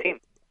the only team.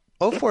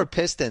 04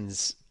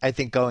 Pistons, I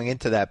think going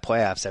into that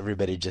playoffs,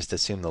 everybody just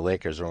assumed the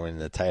Lakers were winning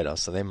the title,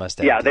 so they must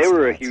have. Yeah, they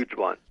were a huge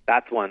one.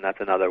 That's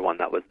another one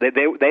that was. They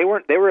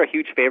were a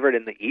huge favorite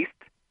in the East.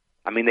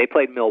 I mean, they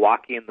played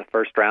Milwaukee in the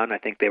first round. I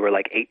think they were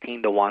like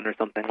 18-1 or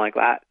something like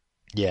that.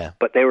 Yeah.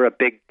 But they were a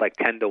big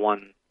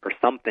 10-1 or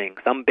something,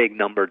 some big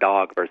number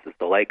dog versus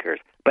the Lakers.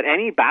 But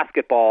any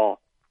basketball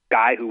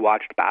guy who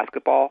watched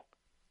basketball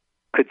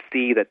could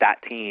see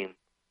that team,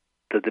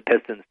 the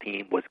Pistons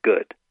team, was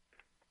good,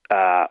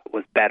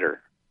 was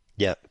better.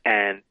 Yeah.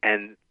 And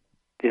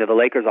the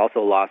Lakers also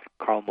lost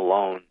Karl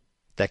Malone.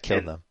 That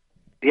killed them.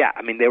 Yeah,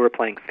 I mean they were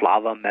playing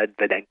Slava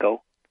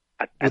Medvedenko.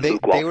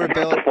 They were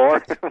built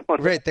at the 4.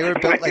 Right. They were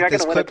built like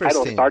this Clippers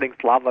team. Starting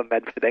Slava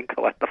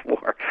Medvedenko at the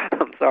 4.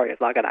 I'm sorry, it's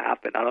not going to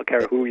happen. I don't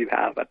care who you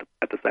have at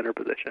the center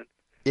position.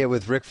 Yeah,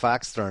 with Rick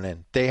Fox thrown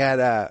in. They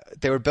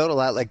were built a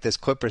lot like this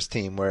Clippers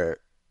team where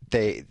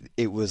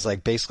it was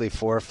like basically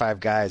 4 or 5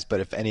 guys, but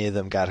if any of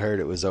them got hurt,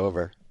 it was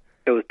over.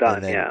 It was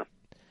done, then,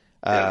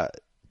 yeah.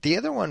 The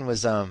other one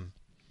was the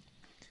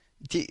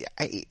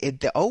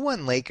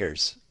 01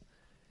 Lakers,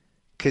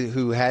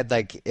 who had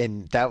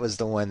and that was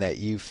the one that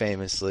you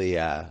famously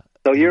the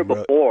year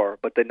before,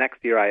 but the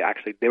next year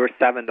they were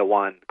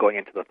 7-1 going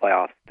into the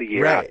playoffs. The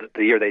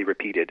year they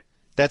repeated.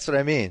 That's what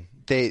I mean.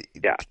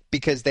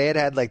 Because they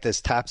had like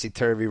this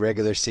topsy-turvy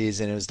regular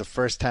season. It was the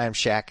first time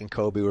Shaq and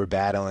Kobe were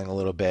battling a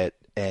little bit,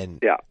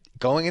 and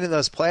going into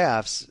those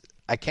playoffs,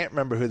 I can't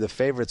remember who the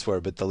favorites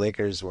were, but the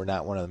Lakers were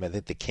not one of them. I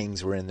think the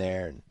Kings were in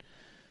there. And,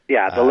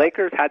 the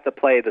Lakers had to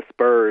play the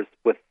Spurs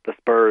with the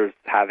Spurs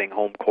having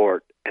home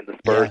court, and the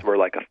Spurs were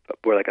like a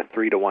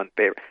 3-1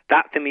 favorite.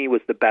 That to me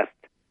was the best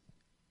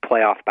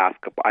playoff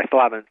basketball. I still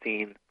haven't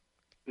seen.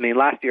 I mean,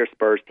 last year's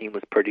Spurs team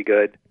was pretty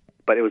good,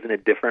 but it was in a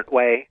different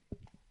way.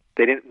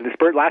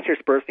 Last year's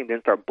Spurs team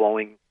didn't start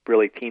blowing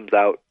really teams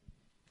out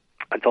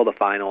until the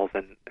finals,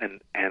 and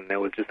it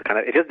was just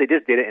they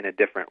just did it in a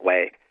different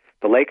way.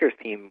 The Lakers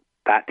team,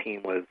 that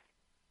team was,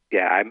 they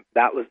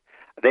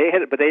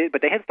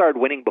had started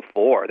winning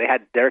before. They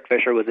had Derek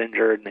Fisher was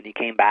injured, and then he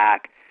came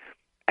back,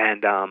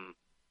 and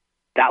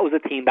that was a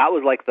team that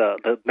was like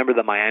remember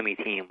the Miami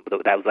team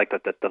that was like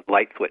the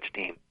light switch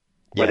team.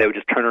 Where they would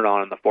just turn it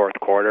on in the fourth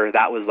quarter.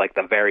 That was like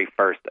the very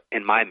first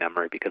in my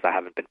memory, because I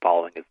haven't been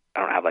following. I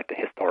don't have like the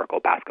historical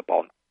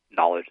basketball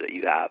knowledge that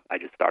you have. I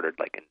just started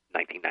like in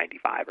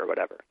 1995 or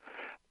whatever,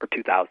 or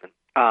 2000.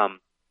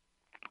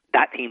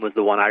 That team was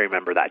the one I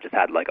remember that just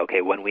had like,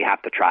 okay, when we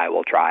have to try,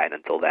 we'll try, and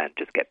until then,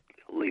 just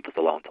leave us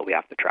alone until we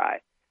have to try.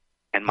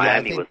 And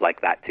Miami was like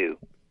that too.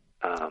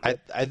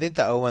 I think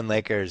the 01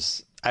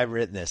 Lakers. I've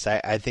written this.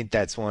 I think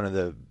that's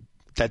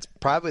that's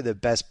probably the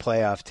best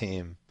playoff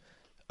team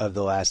of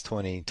the last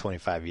 20,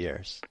 25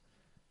 years.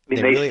 I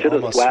mean, they really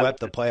almost swept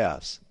the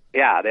playoffs.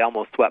 Yeah, they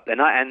almost swept.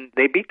 And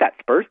they beat that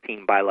Spurs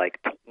team by like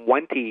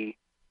 20.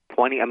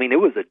 I mean, it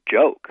was a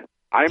joke.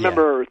 I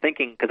remember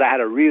thinking, because I had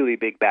a really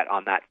big bet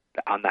on that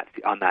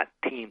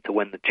team to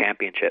win the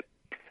championship.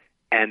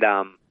 And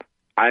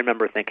I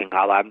remember thinking,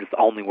 I'm just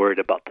only worried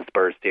about the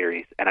Spurs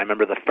series. And I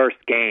remember the first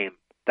game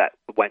that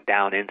went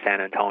down in San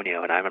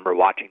Antonio, and I remember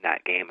watching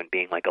that game and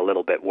being like a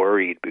little bit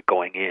worried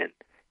going in.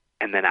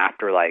 And then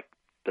after like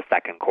the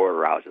second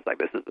quarter, I was just like,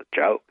 this is a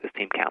joke. This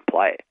team can't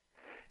play.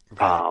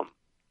 Right.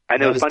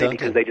 And it was funny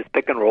because they just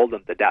pick and rolled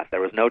them to death.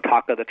 There was no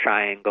talk of the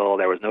triangle.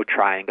 There was no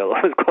triangle.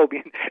 It was Kobe.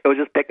 It was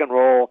just pick and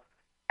roll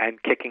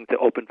and kicking to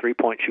open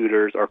three-point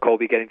shooters, or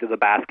Kobe getting to the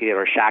basket,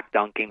 or Shaq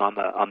dunking on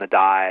the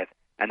dive.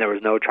 And there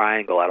was no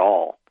triangle at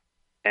all.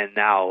 And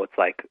now it's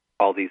like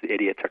all these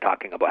idiots are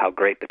talking about how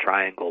great the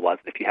triangle was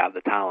if you have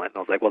the talent. And I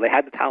was like, well, they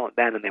had the talent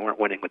then, and they weren't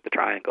winning with the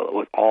triangle. It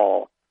was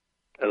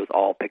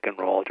all pick and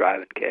roll,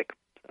 drive and kick.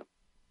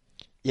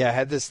 Yeah, I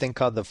had this thing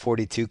called the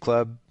 42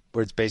 Club,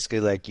 where it's basically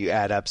like you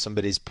add up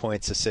somebody's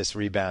points, assists,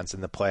 rebounds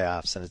in the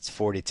playoffs, and it's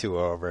 42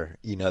 or over.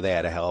 You know they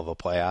had a hell of a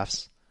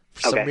playoffs.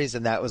 For some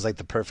reason, that was like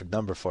the perfect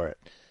number for it.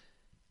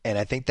 And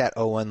I think that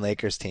 01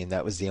 Lakers team,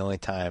 that was the only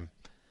time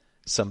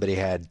somebody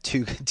had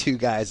two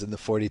guys in the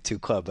 42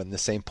 Club on the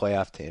same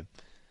playoff team.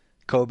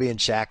 Kobe and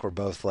Shaq were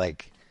both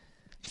like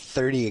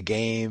 30 a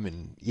game,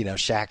 and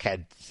Shaq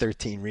had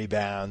 13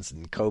 rebounds,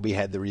 and Kobe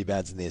had the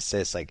rebounds and the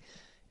assists. Like,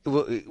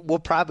 we'll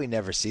probably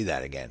never see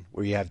that again,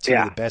 where you have two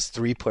of the best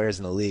 3 players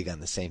in the league on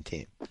the same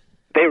team.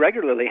 They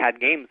regularly had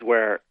games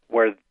where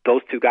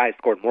those 2 guys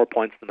scored more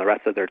points than the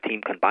rest of their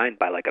team combined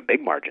by like a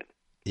big margin.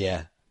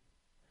 Yeah.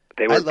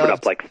 They would put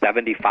up like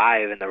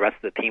 75, and the rest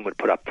of the team would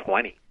put up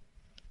 20.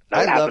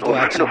 That happened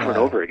over and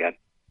over again.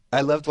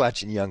 I loved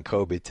watching young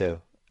Kobe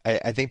too.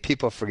 I think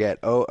people forget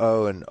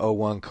 00 and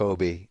 01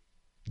 Kobe,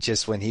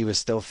 just when he was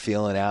still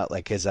feeling out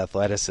like his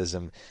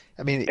athleticism.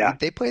 I mean,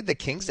 they played the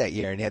Kings that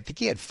year, and I think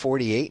he had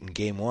 48 in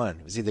Game 1.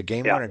 It was either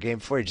Game 1 or Game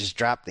 4. He just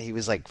dropped. He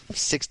was like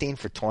 16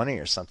 for 20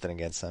 or something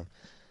against them.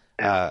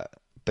 Yeah.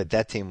 But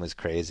that team was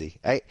crazy.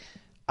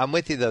 I'm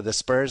with you though. The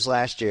Spurs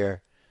last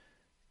year,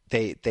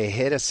 they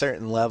hit a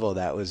certain level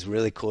that was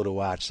really cool to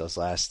watch. Those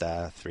last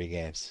 3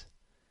 games.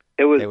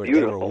 It was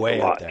beautiful. They were way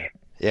to watch. Up there.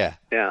 Yeah.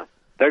 Yeah.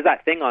 There's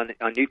that thing on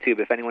YouTube.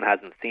 If anyone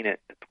hasn't seen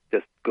it,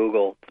 just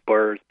Google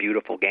Spurs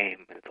beautiful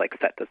game. It's like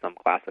set to some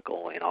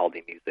classical in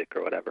Aldi music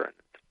or whatever.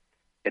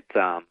 And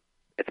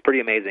it's pretty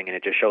amazing, and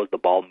it just shows the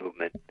ball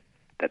movement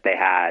that they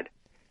had.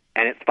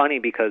 And it's funny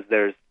because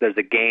there's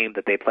a game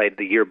that they played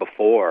the year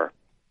before.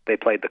 They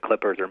played the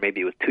Clippers, or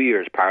maybe it was 2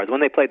 years prior. It was when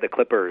they played the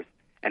Clippers,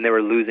 and they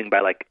were losing by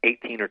like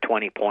 18 or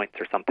 20 points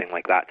or something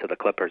like that to the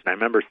Clippers. And I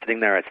remember sitting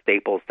there at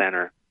Staples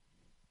Center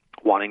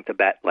wanting to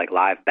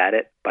live bet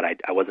it, but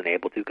I wasn't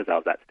able to because I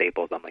was at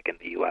Staples. I'm like in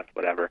the U.S.,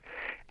 whatever.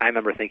 I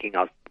remember thinking,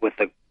 I was with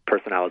the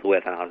person I was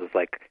with, and I was just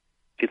like,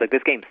 she's like,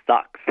 this game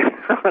sucks.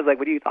 I was like,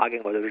 what are you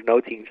talking about? There's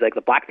no team. She's like,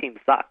 the black team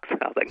sucks.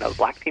 And I was like, no, the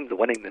black team's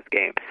winning this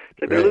game.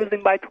 She's like, they're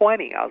losing by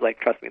 20. I was like,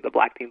 trust me, the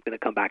black team's going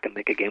to come back and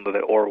make a game of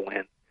it or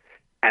win.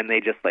 And they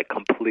just like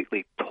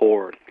completely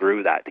tore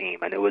through that team.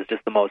 And it was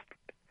just the most,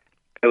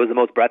 It was the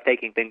most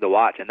breathtaking thing to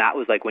watch, and that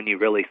was like when you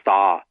really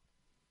saw.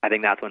 I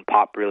think that's when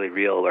pop really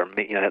real, or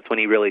that's when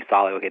he really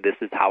saw, like, okay, this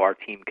is how our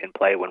team can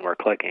play when we're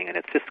clicking, and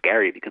it's just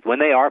scary because when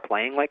they are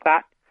playing like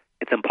that,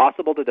 it's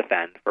impossible to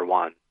defend. For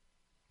one,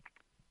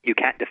 you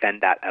can't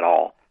defend that at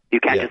all. You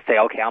can't just say,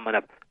 okay, I'm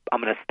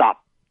gonna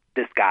stop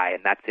this guy,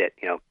 and that's it.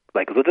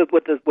 Like with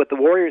the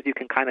Warriors, you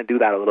can kind of do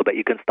that a little bit.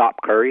 You can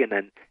stop Curry, and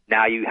then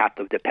now you have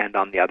to depend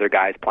on the other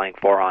guys playing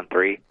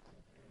 4-on-3.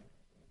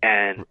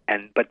 And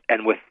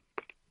with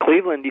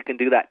Cleveland, you can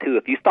do that too.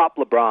 If you stop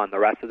LeBron, the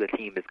rest of the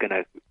team is going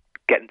to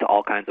get into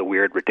all kinds of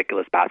weird,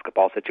 ridiculous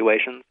basketball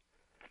situations.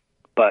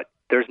 But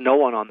there's no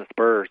one on the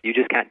Spurs. You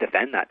just can't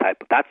defend that type.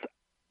 That's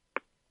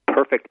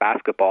perfect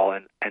basketball,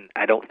 and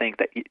I don't think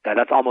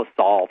that's almost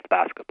solved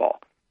basketball.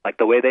 Like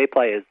the way they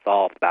play is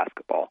solved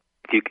basketball.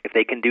 If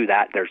they can do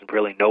that, there's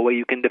really no way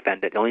you can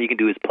defend it. The only you can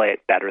do is play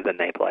it better than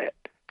they play it,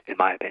 in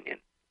my opinion.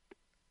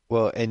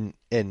 Well,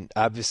 and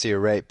obviously you're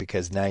right,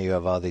 because now you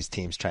have all these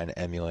teams trying to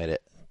emulate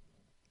it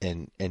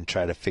and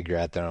try to figure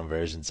out their own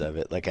versions of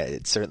it. Like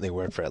it certainly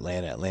worked for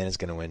Atlanta. Atlanta's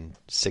going to win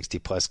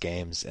 60-plus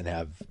games and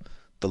have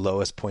the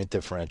lowest point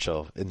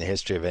differential in the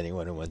history of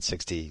anyone who won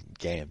 60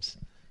 games.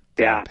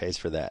 They're on pace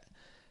for that.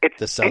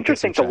 It's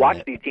interesting to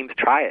watch these teams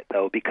try it,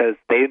 though, because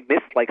they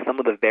miss like some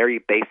of the very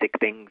basic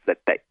things that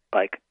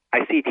like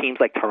I see teams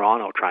like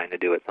Toronto trying to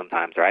do it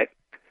sometimes, right?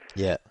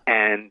 Yeah.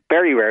 And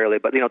very rarely,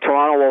 but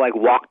Toronto will like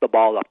walk the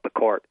ball up the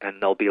court,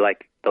 and they'll be at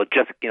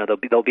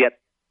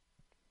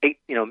 8.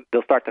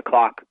 They'll start the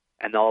clock,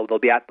 and they'll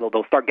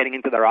start getting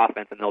into their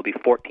offense, and there'll be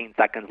 14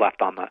 seconds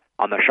left on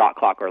the shot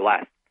clock or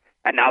less.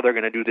 And now they're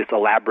going to do this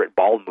elaborate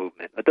ball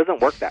movement. It doesn't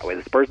work that way.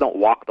 The Spurs don't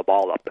walk the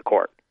ball up the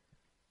court.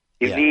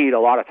 You need a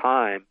lot of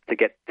time to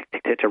get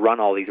to run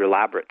all these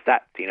elaborate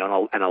sets,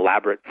 an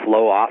elaborate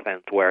flow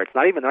offense where it's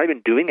not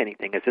even doing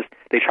anything. It's just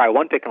they try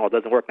one pick and roll, it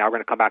doesn't work. Now we're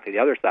going to come back to the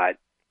other side.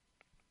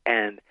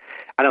 And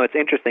I know it's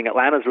interesting.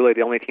 Atlanta's really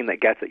the only team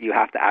that gets it. You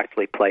have to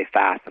actually play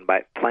fast, and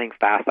by playing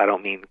fast, I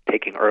don't mean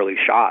taking early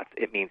shots.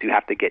 It means you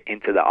have to get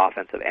into the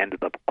offensive end of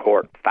the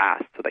court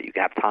fast so that you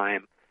can have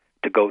time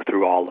to go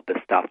through all of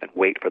this stuff and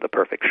wait for the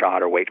perfect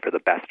shot or wait for the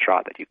best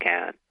shot that you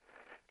can.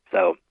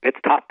 So it's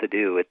tough to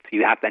do.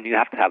 You have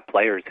to have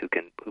players who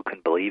can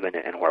believe in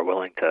it and who are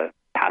willing to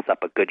pass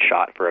up a good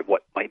shot for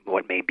what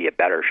may be a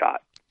better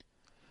shot.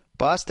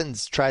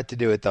 Boston's tried to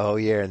do it the whole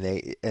year,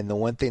 and the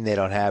one thing they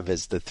don't have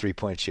is the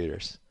 3-point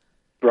shooters.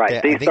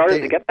 Right. They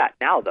started to get that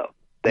now, though.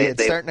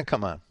 It's starting to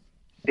come on.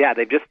 Yeah,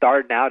 they've just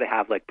started now to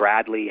have like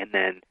Bradley and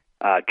then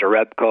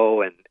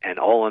Jerebko and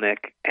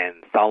Olenek and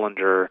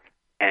Solinger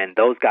and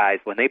those guys.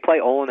 When they play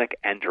Olenek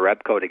and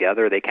Jerebko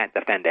together, they can't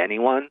defend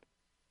anyone,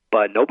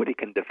 but nobody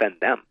can defend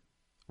them.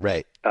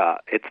 Right.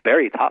 It's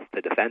very tough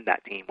to defend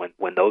that team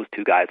when those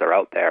two guys are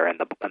out there and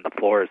the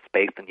floor is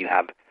spaced and you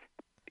have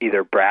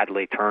either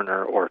Bradley,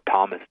 Turner, or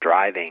Thomas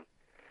driving.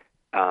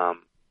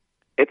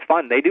 It's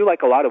fun. They do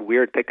like a lot of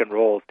weird pick and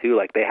rolls too.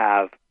 Like they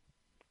have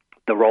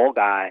the roll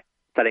guy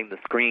setting the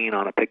screen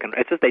on a pick and.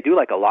 It's just they do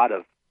like a lot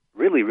of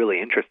really,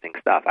 really interesting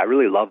stuff. I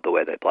really love the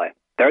way they play.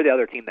 They're the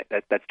other team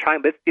that's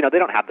trying, but they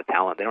don't have the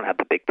talent. They don't have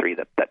the big three.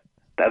 That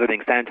the other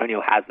thing, San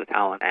Antonio has the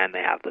talent and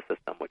they have the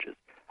system, which is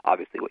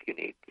obviously what you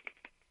need.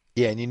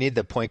 Yeah, and you need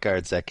the point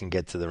guards that can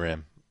get to the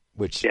rim,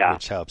 which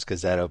helps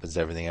because that opens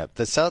everything up.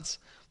 The Celtics,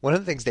 one of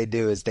the things they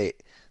do is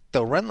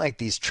they'll run like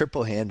these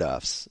triple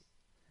handoffs.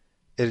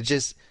 It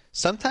just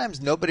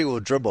sometimes nobody will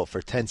dribble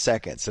for 10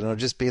 seconds, and it'll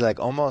just be like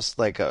almost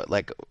like this.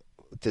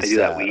 They do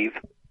that weave.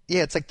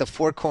 Yeah, it's like the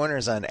four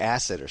corners on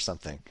acid or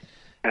something.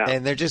 Yeah.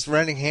 And they're just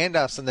running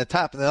handoffs on the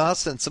top, and then all of a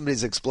sudden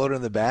somebody's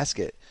exploding the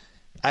basket.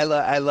 I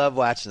love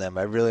watching them.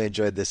 I really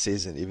enjoyed this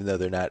season, even though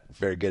they're not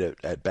very good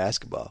at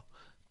basketball.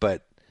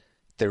 But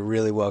they're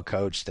really well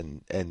coached,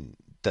 and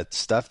the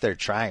stuff they're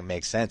trying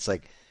makes sense.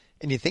 Like,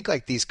 and you think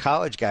like these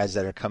college guys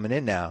that are coming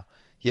in now,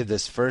 you have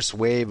this first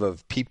wave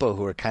of people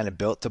who are kind of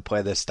built to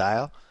play this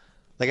style.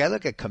 Like I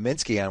look at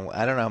Kaminsky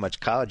I don't know how much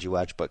college you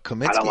watch, but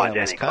Kaminsky on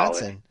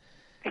Wisconsin.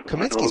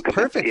 Kaminsky's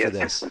perfect for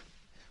this.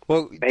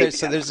 Well,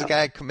 there's a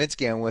guy,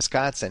 Kaminsky, on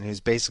Wisconsin, who's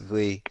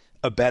basically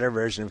a better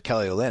version of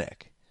Kelly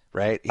Olynyk,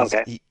 right?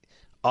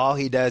 All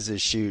he does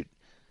is shoot.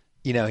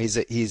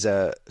 He's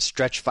a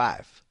stretch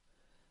five.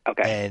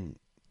 Okay. And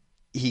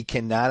he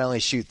can not only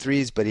shoot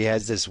threes, but he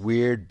has this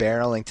weird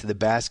barreling to the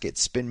basket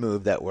spin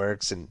move that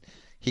works, and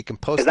he can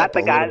post. Is that up the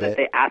a guy little that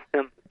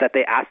bit.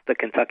 they asked the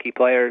Kentucky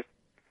players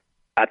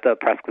at the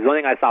press? Because the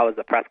only thing I saw was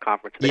the press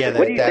conference. Yeah,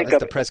 what do you that think was of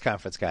the press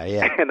conference guy.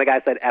 Yeah. And the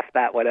guy said "F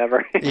that,"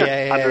 whatever.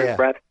 Yeah, under his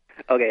breath.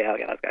 Okay,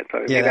 that guy's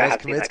funny. Yeah,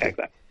 that was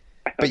Kaminsky.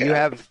 But you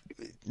have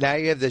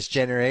this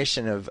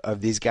generation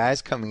of these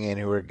guys coming in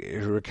who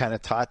are kind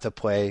of taught to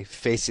play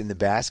facing the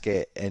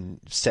basket, and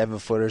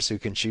 7-footers who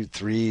can shoot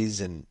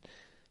threes, and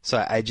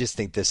so I just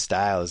think this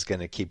style is going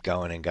to keep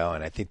going and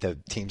going. I think the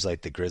teams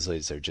like the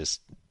Grizzlies are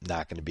just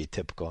not going to be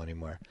typical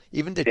anymore.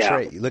 Even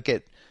Detroit, you look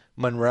at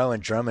Monroe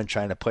and Drummond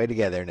trying to play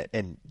together,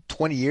 and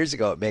 20 years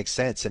ago it makes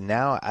sense, and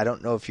now I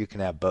don't know if you can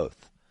have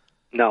both.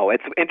 No,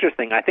 it's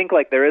interesting. I think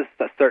like there is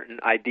a certain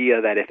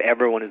idea that if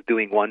everyone is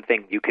doing one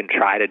thing, you can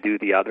try to do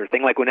the other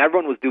thing. Like when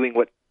everyone was doing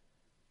what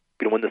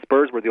when the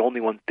Spurs were the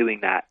only ones doing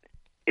that,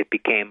 it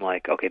became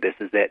like, okay, this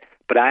is it.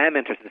 But I am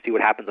interested to see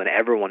what happens when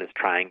everyone is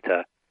trying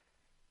to,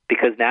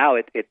 because now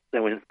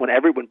when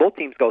both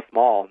teams go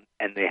small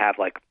and they have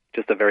like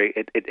just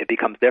it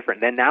becomes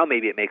different. Then now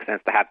maybe it makes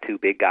sense to have two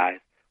big guys,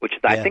 which is,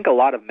 I think a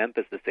lot of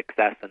Memphis'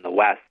 success in the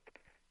West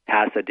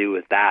has to do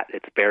with that.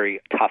 It's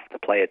very tough to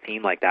play a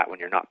team like that when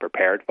you're not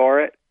prepared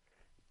for it,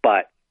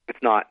 but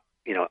it's not,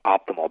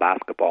 optimal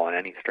basketball in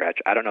any stretch.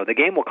 I don't know. The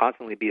game will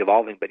constantly be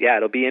evolving, but yeah,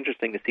 it'll be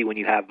interesting to see when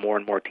you have more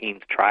and more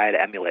teams try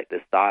to emulate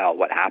this style,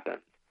 what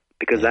happens.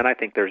 Because then I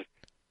think there's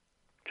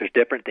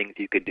different things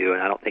you could do,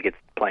 and I don't think it's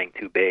playing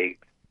too big,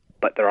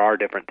 but there are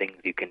different things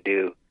you can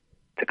do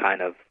to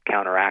kind of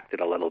counteract it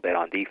a little bit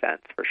on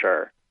defense, for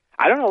sure.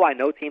 I don't know why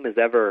no team has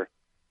ever,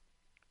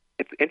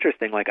 it's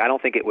interesting, like I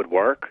don't think it would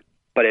work,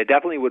 but it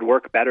definitely would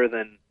work better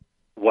than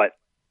what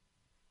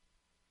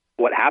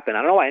happened.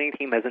 I don't know why any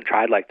team hasn't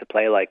tried like to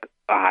play like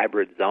a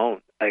hybrid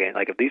zone. Again,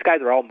 like if these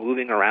guys are all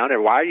moving around,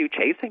 and why are you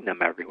chasing them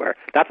everywhere?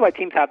 That's why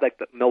teams have like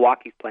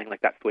Milwaukee's playing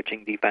like that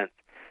switching defense,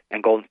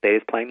 and Golden State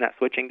is playing that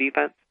switching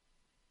defense,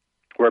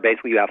 where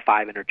basically you have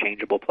 5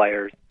 interchangeable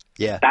players.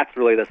 Yeah, that's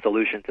really the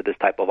solution to this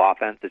type of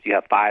offense. Is you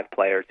have 5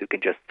 players who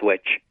can just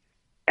switch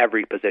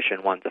every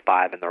position 1 to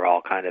 5, and they're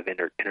all kind of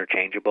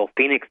interchangeable.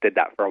 Phoenix did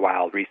that for a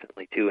while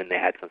recently too, and they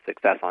had some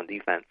success on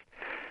defense.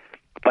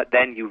 But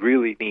then you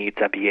really need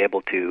to be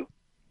able to,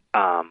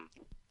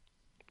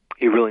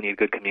 you really need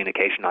good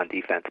communication on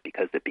defense,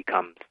 because it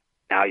becomes,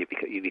 now you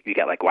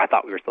get like, well, I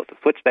thought we were supposed to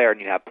switch there,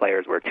 and you have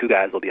players where 2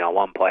 guys will be on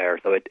 1 player,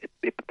 so it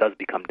does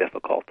become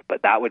difficult.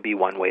 But that would be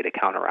one way to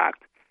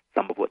counteract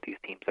some of what these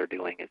teams are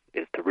doing,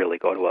 is to really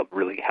go to a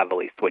really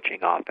heavily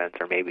switching offense,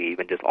 or maybe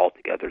even just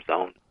altogether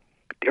zone,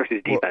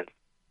 defense. Well,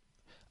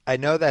 I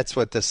know that's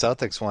what the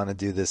Celtics want to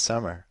do this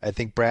summer. I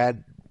think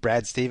Brad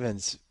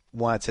Stevens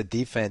wants a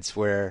defense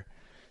where,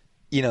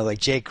 like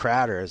Jay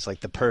Crowder is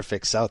like the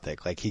perfect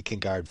Celtic. Like he can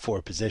guard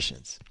 4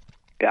 positions.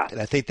 Yeah. And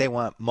I think they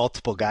want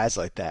multiple guys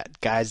like that.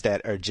 Guys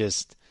that are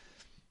just,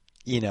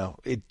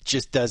 it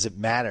just doesn't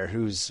matter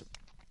who's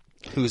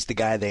the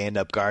guy they end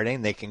up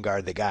guarding. They can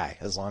guard the guy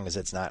as long as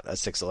it's not a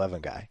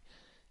 6'11" guy.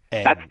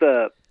 And that's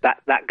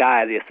that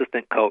guy, the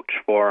assistant coach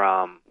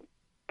for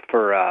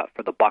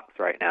the Bucks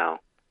right now.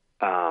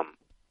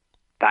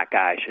 That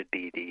guy should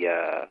be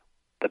the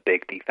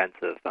big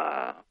defensive.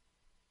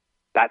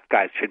 That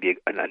guy should be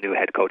a new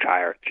head coach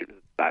hire.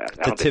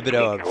 The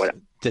Thibodeau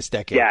of this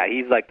decade. Yeah,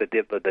 he's like the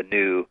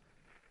new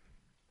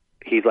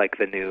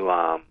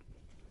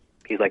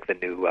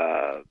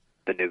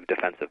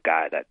defensive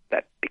guy.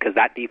 That because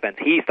that defense,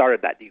 he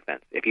started that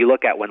defense. If you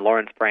look at when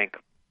Lawrence Frank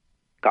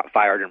got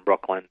fired in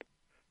Brooklyn,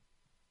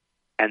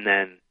 and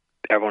then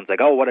everyone's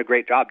like, "Oh, what a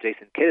great job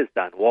Jason Kidd has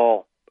done."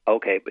 Well,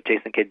 okay, but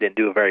Jason Kidd didn't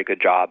do a very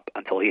good job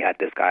until he had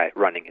this guy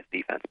running his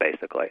defense,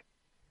 basically.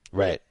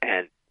 Right.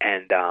 And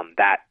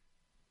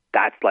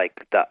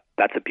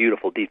that's a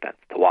beautiful defense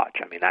to watch.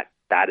 I mean,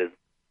 that is,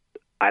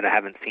 I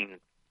haven't seen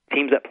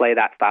teams that play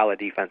that style of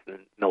defense, and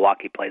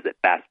Milwaukee plays it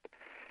best,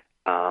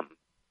 are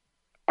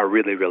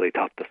really, really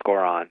tough to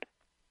score on.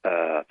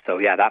 So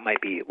yeah, that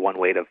might be one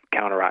way to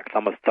counteract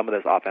some of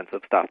this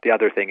offensive stuff. The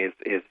other thing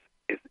is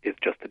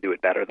just to do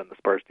it better than the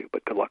Spurs do,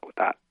 but good luck with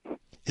that.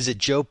 Is it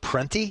Joe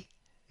Prunty?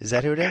 Is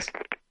that who it is?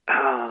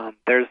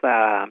 There's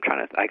I'm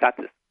trying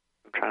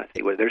to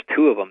see what. There's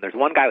 2 of them. There's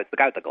one guy with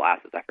the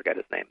glasses. I forget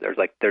his name. There's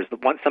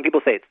one. Some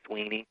people say it's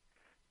Sweeney,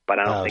 but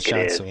I don't think Sean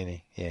it is.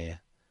 Sweeney. Yeah.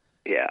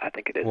 Yeah, I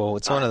think it is. Well,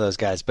 it's one of those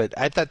guys, but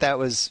I thought that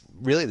was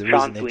really the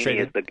Sean reason they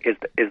Sweeney traded.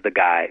 is the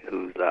guy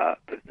who's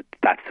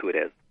that's who it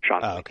is.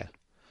 Sean. Oh, okay.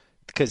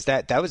 Because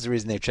that was the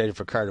reason they traded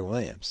for Carter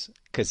Williams,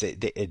 because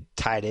it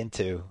tied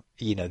into,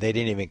 they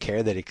didn't even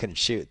care that he couldn't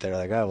shoot. They're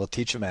like, oh, we'll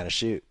teach him how to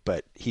shoot,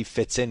 but he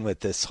fits in with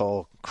this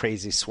whole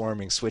crazy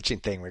swarming switching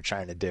thing we're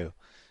trying to do.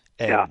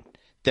 And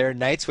there are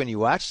nights when you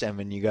watch them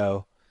and you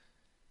go,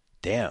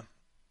 damn,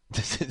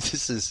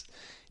 this is,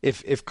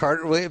 if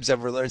Carter Williams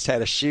ever learns how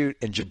to shoot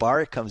and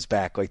Jabari comes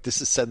back, like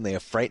this is suddenly a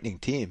frightening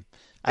team.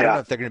 I don't know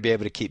if they're going to be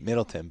able to keep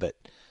Middleton, but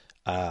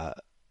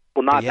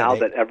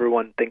that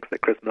everyone thinks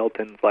that Chris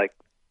Middleton's like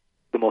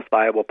the most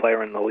valuable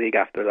player in the league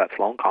after that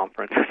Sloan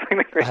conference. It's like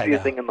the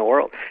craziest thing in the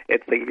world.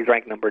 It's like he's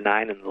ranked number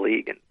 9 in the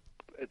league, and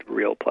it's the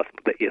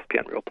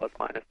ESPN real plus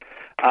minus.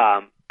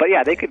 But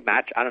yeah, they could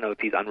match. I don't know if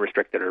he's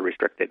unrestricted or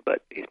restricted,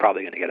 but he's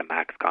probably going to get a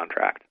max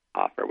contract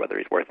offer, whether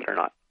he's worth it or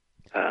not.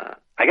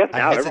 I guess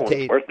now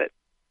everyone's worth it.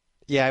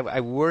 Yeah, I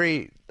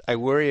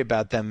worry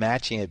about them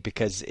matching it,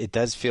 because it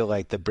does feel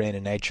like the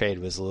Brandon Knight trade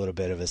was a little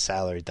bit of a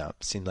salary dump.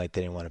 It seemed like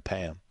they didn't want to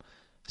pay him.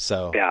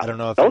 So I don't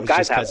know if those it was guys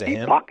just have because of deep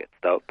him. Pockets,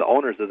 though. The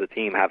owners of the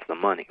team have some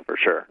money for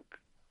sure.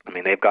 I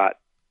mean, they've got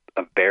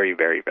a very,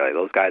 very, very.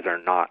 Those guys are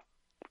not.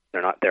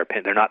 They're not.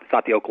 It's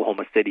not the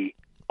Oklahoma City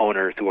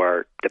owners who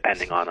are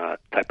depending on a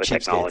type of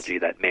technology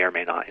that may or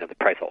may not. The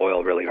price of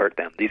oil really hurt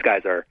them. These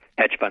guys are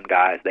hedge fund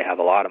guys. They have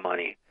a lot of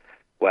money.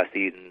 Wes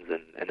Edens,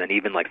 and then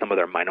even like some of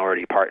their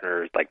minority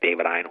partners, like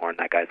David Einhorn.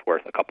 That guy's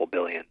worth a couple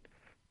billion.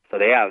 So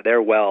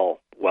they're well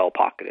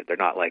pocketed. They're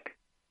not like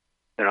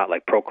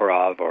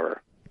Prokhorov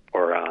or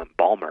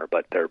Ballmer,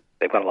 but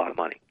they've got a lot of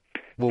money.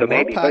 Well,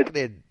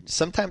 so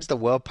sometimes the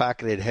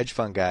well-pocketed hedge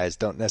fund guys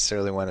don't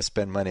necessarily want to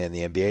spend money on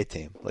the NBA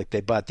team. Like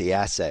they bought the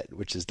asset,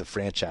 which is the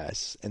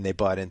franchise, and they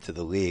bought into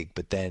the league.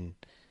 But then,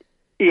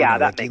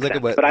 that makes sense.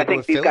 But I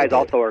think these guys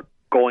also are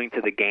going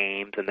to the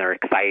games, and they're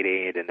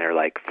excited, and they're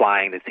like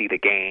flying to see the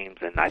games,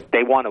 and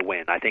they want to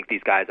win. I think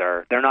these guys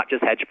they're not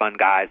just hedge fund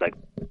guys, like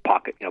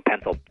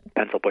pencil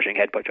pushing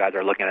hedge fund guys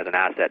are looking at it as an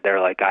asset.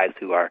 They're like guys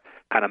who are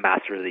kind of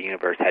masters of the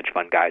universe hedge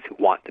fund guys who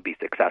want to be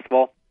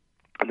successful.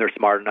 And they're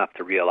smart enough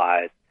to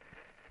realize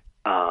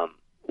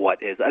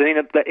what is. I mean,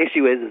 the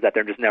issue is that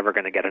they're just never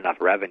going to get enough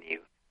revenue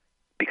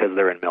because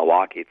they're in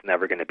Milwaukee. It's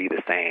never going to be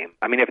the same.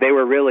 I mean, if they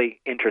were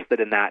really interested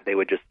in that, they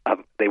wouldn't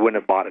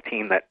have bought a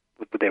team that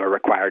they were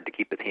required to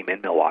keep the team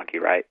in Milwaukee,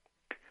 right?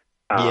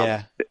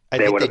 I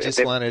think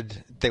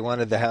they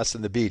wanted the house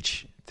on the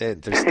beach. There's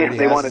 30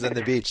 houses on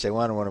the beach. They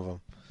wanted one of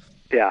them.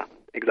 Yeah.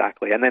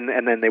 Exactly, and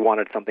then they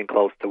wanted something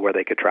close to where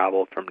they could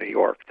travel from New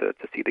York to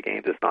see the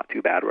games. It's not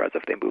too bad. Whereas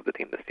if they moved the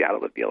team to Seattle,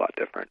 it would be a lot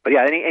different. But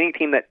yeah,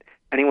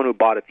 anyone who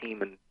bought a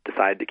team and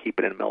decided to keep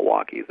it in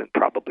Milwaukee isn't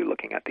probably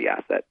looking at the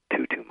asset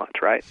too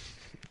much, right?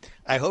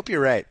 I hope you're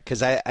right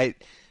because I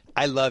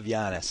love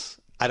Giannis.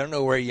 I don't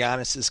know where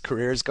Giannis's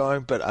career is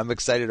going, but I'm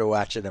excited to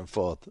watch it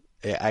unfold.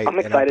 I'm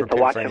excited to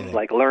watch him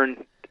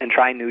learn and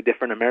try new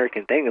different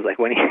American things. Like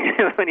when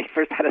he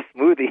first had a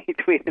smoothie, he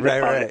tweeted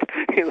about it.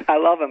 I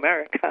love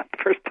America.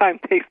 First time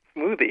taste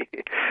smoothie.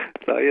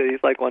 So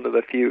he's like one of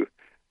the few.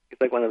 He's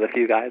like one of the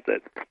few guys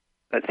that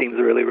seems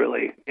really,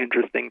 really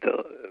interesting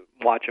to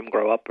watch him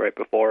grow up right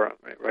before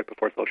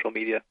social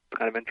media. It's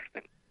kind of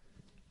interesting.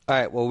 All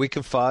right. Well, we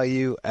can follow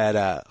you at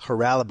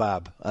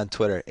Haralabob on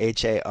Twitter,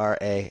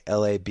 Haralabob.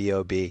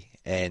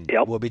 And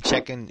we'll be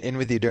checking in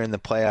with you during the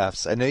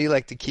playoffs. I know you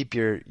like to keep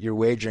your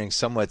wagering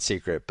somewhat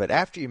secret, but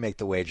after you make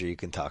the wager, you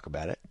can talk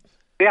about it.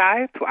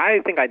 Yeah, I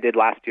think I did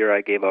last year.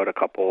 I gave out a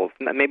couple.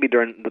 Maybe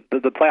during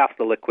the playoffs,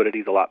 the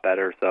liquidity's a lot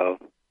better. So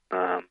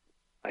I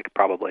could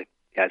probably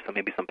So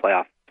maybe some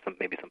playoff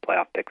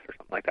picks or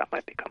something like that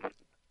might be coming.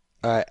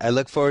 All right, I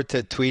look forward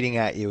to tweeting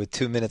at you with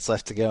 2 minutes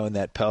left to go in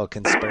that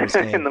Pelicans Spurs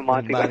game. In the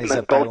Monty's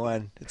up by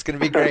 1. It's going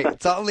to be great.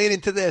 It's all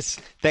leading to this.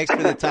 Thanks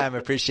for the time. I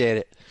appreciate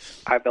it.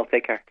 All right, Bill.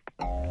 Take care.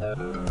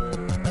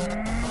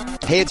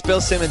 Hey, it's Bill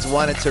Simmons.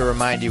 Wanted to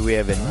remind you we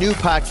have a new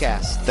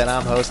podcast that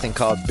I'm hosting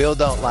called Bill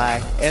Don't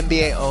Lie,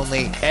 NBA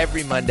only,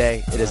 every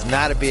Monday. It is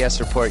not a BS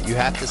report. You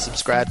have to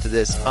subscribe to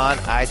this on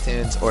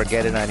iTunes or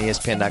get it on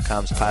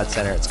ESPN.com's Pod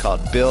Center. It's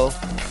called Bill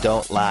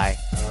Don't Lie.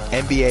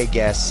 NBA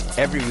guests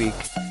every week,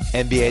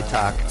 NBA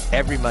talk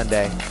every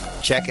Monday.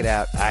 Check it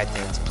out,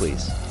 iTunes,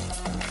 please.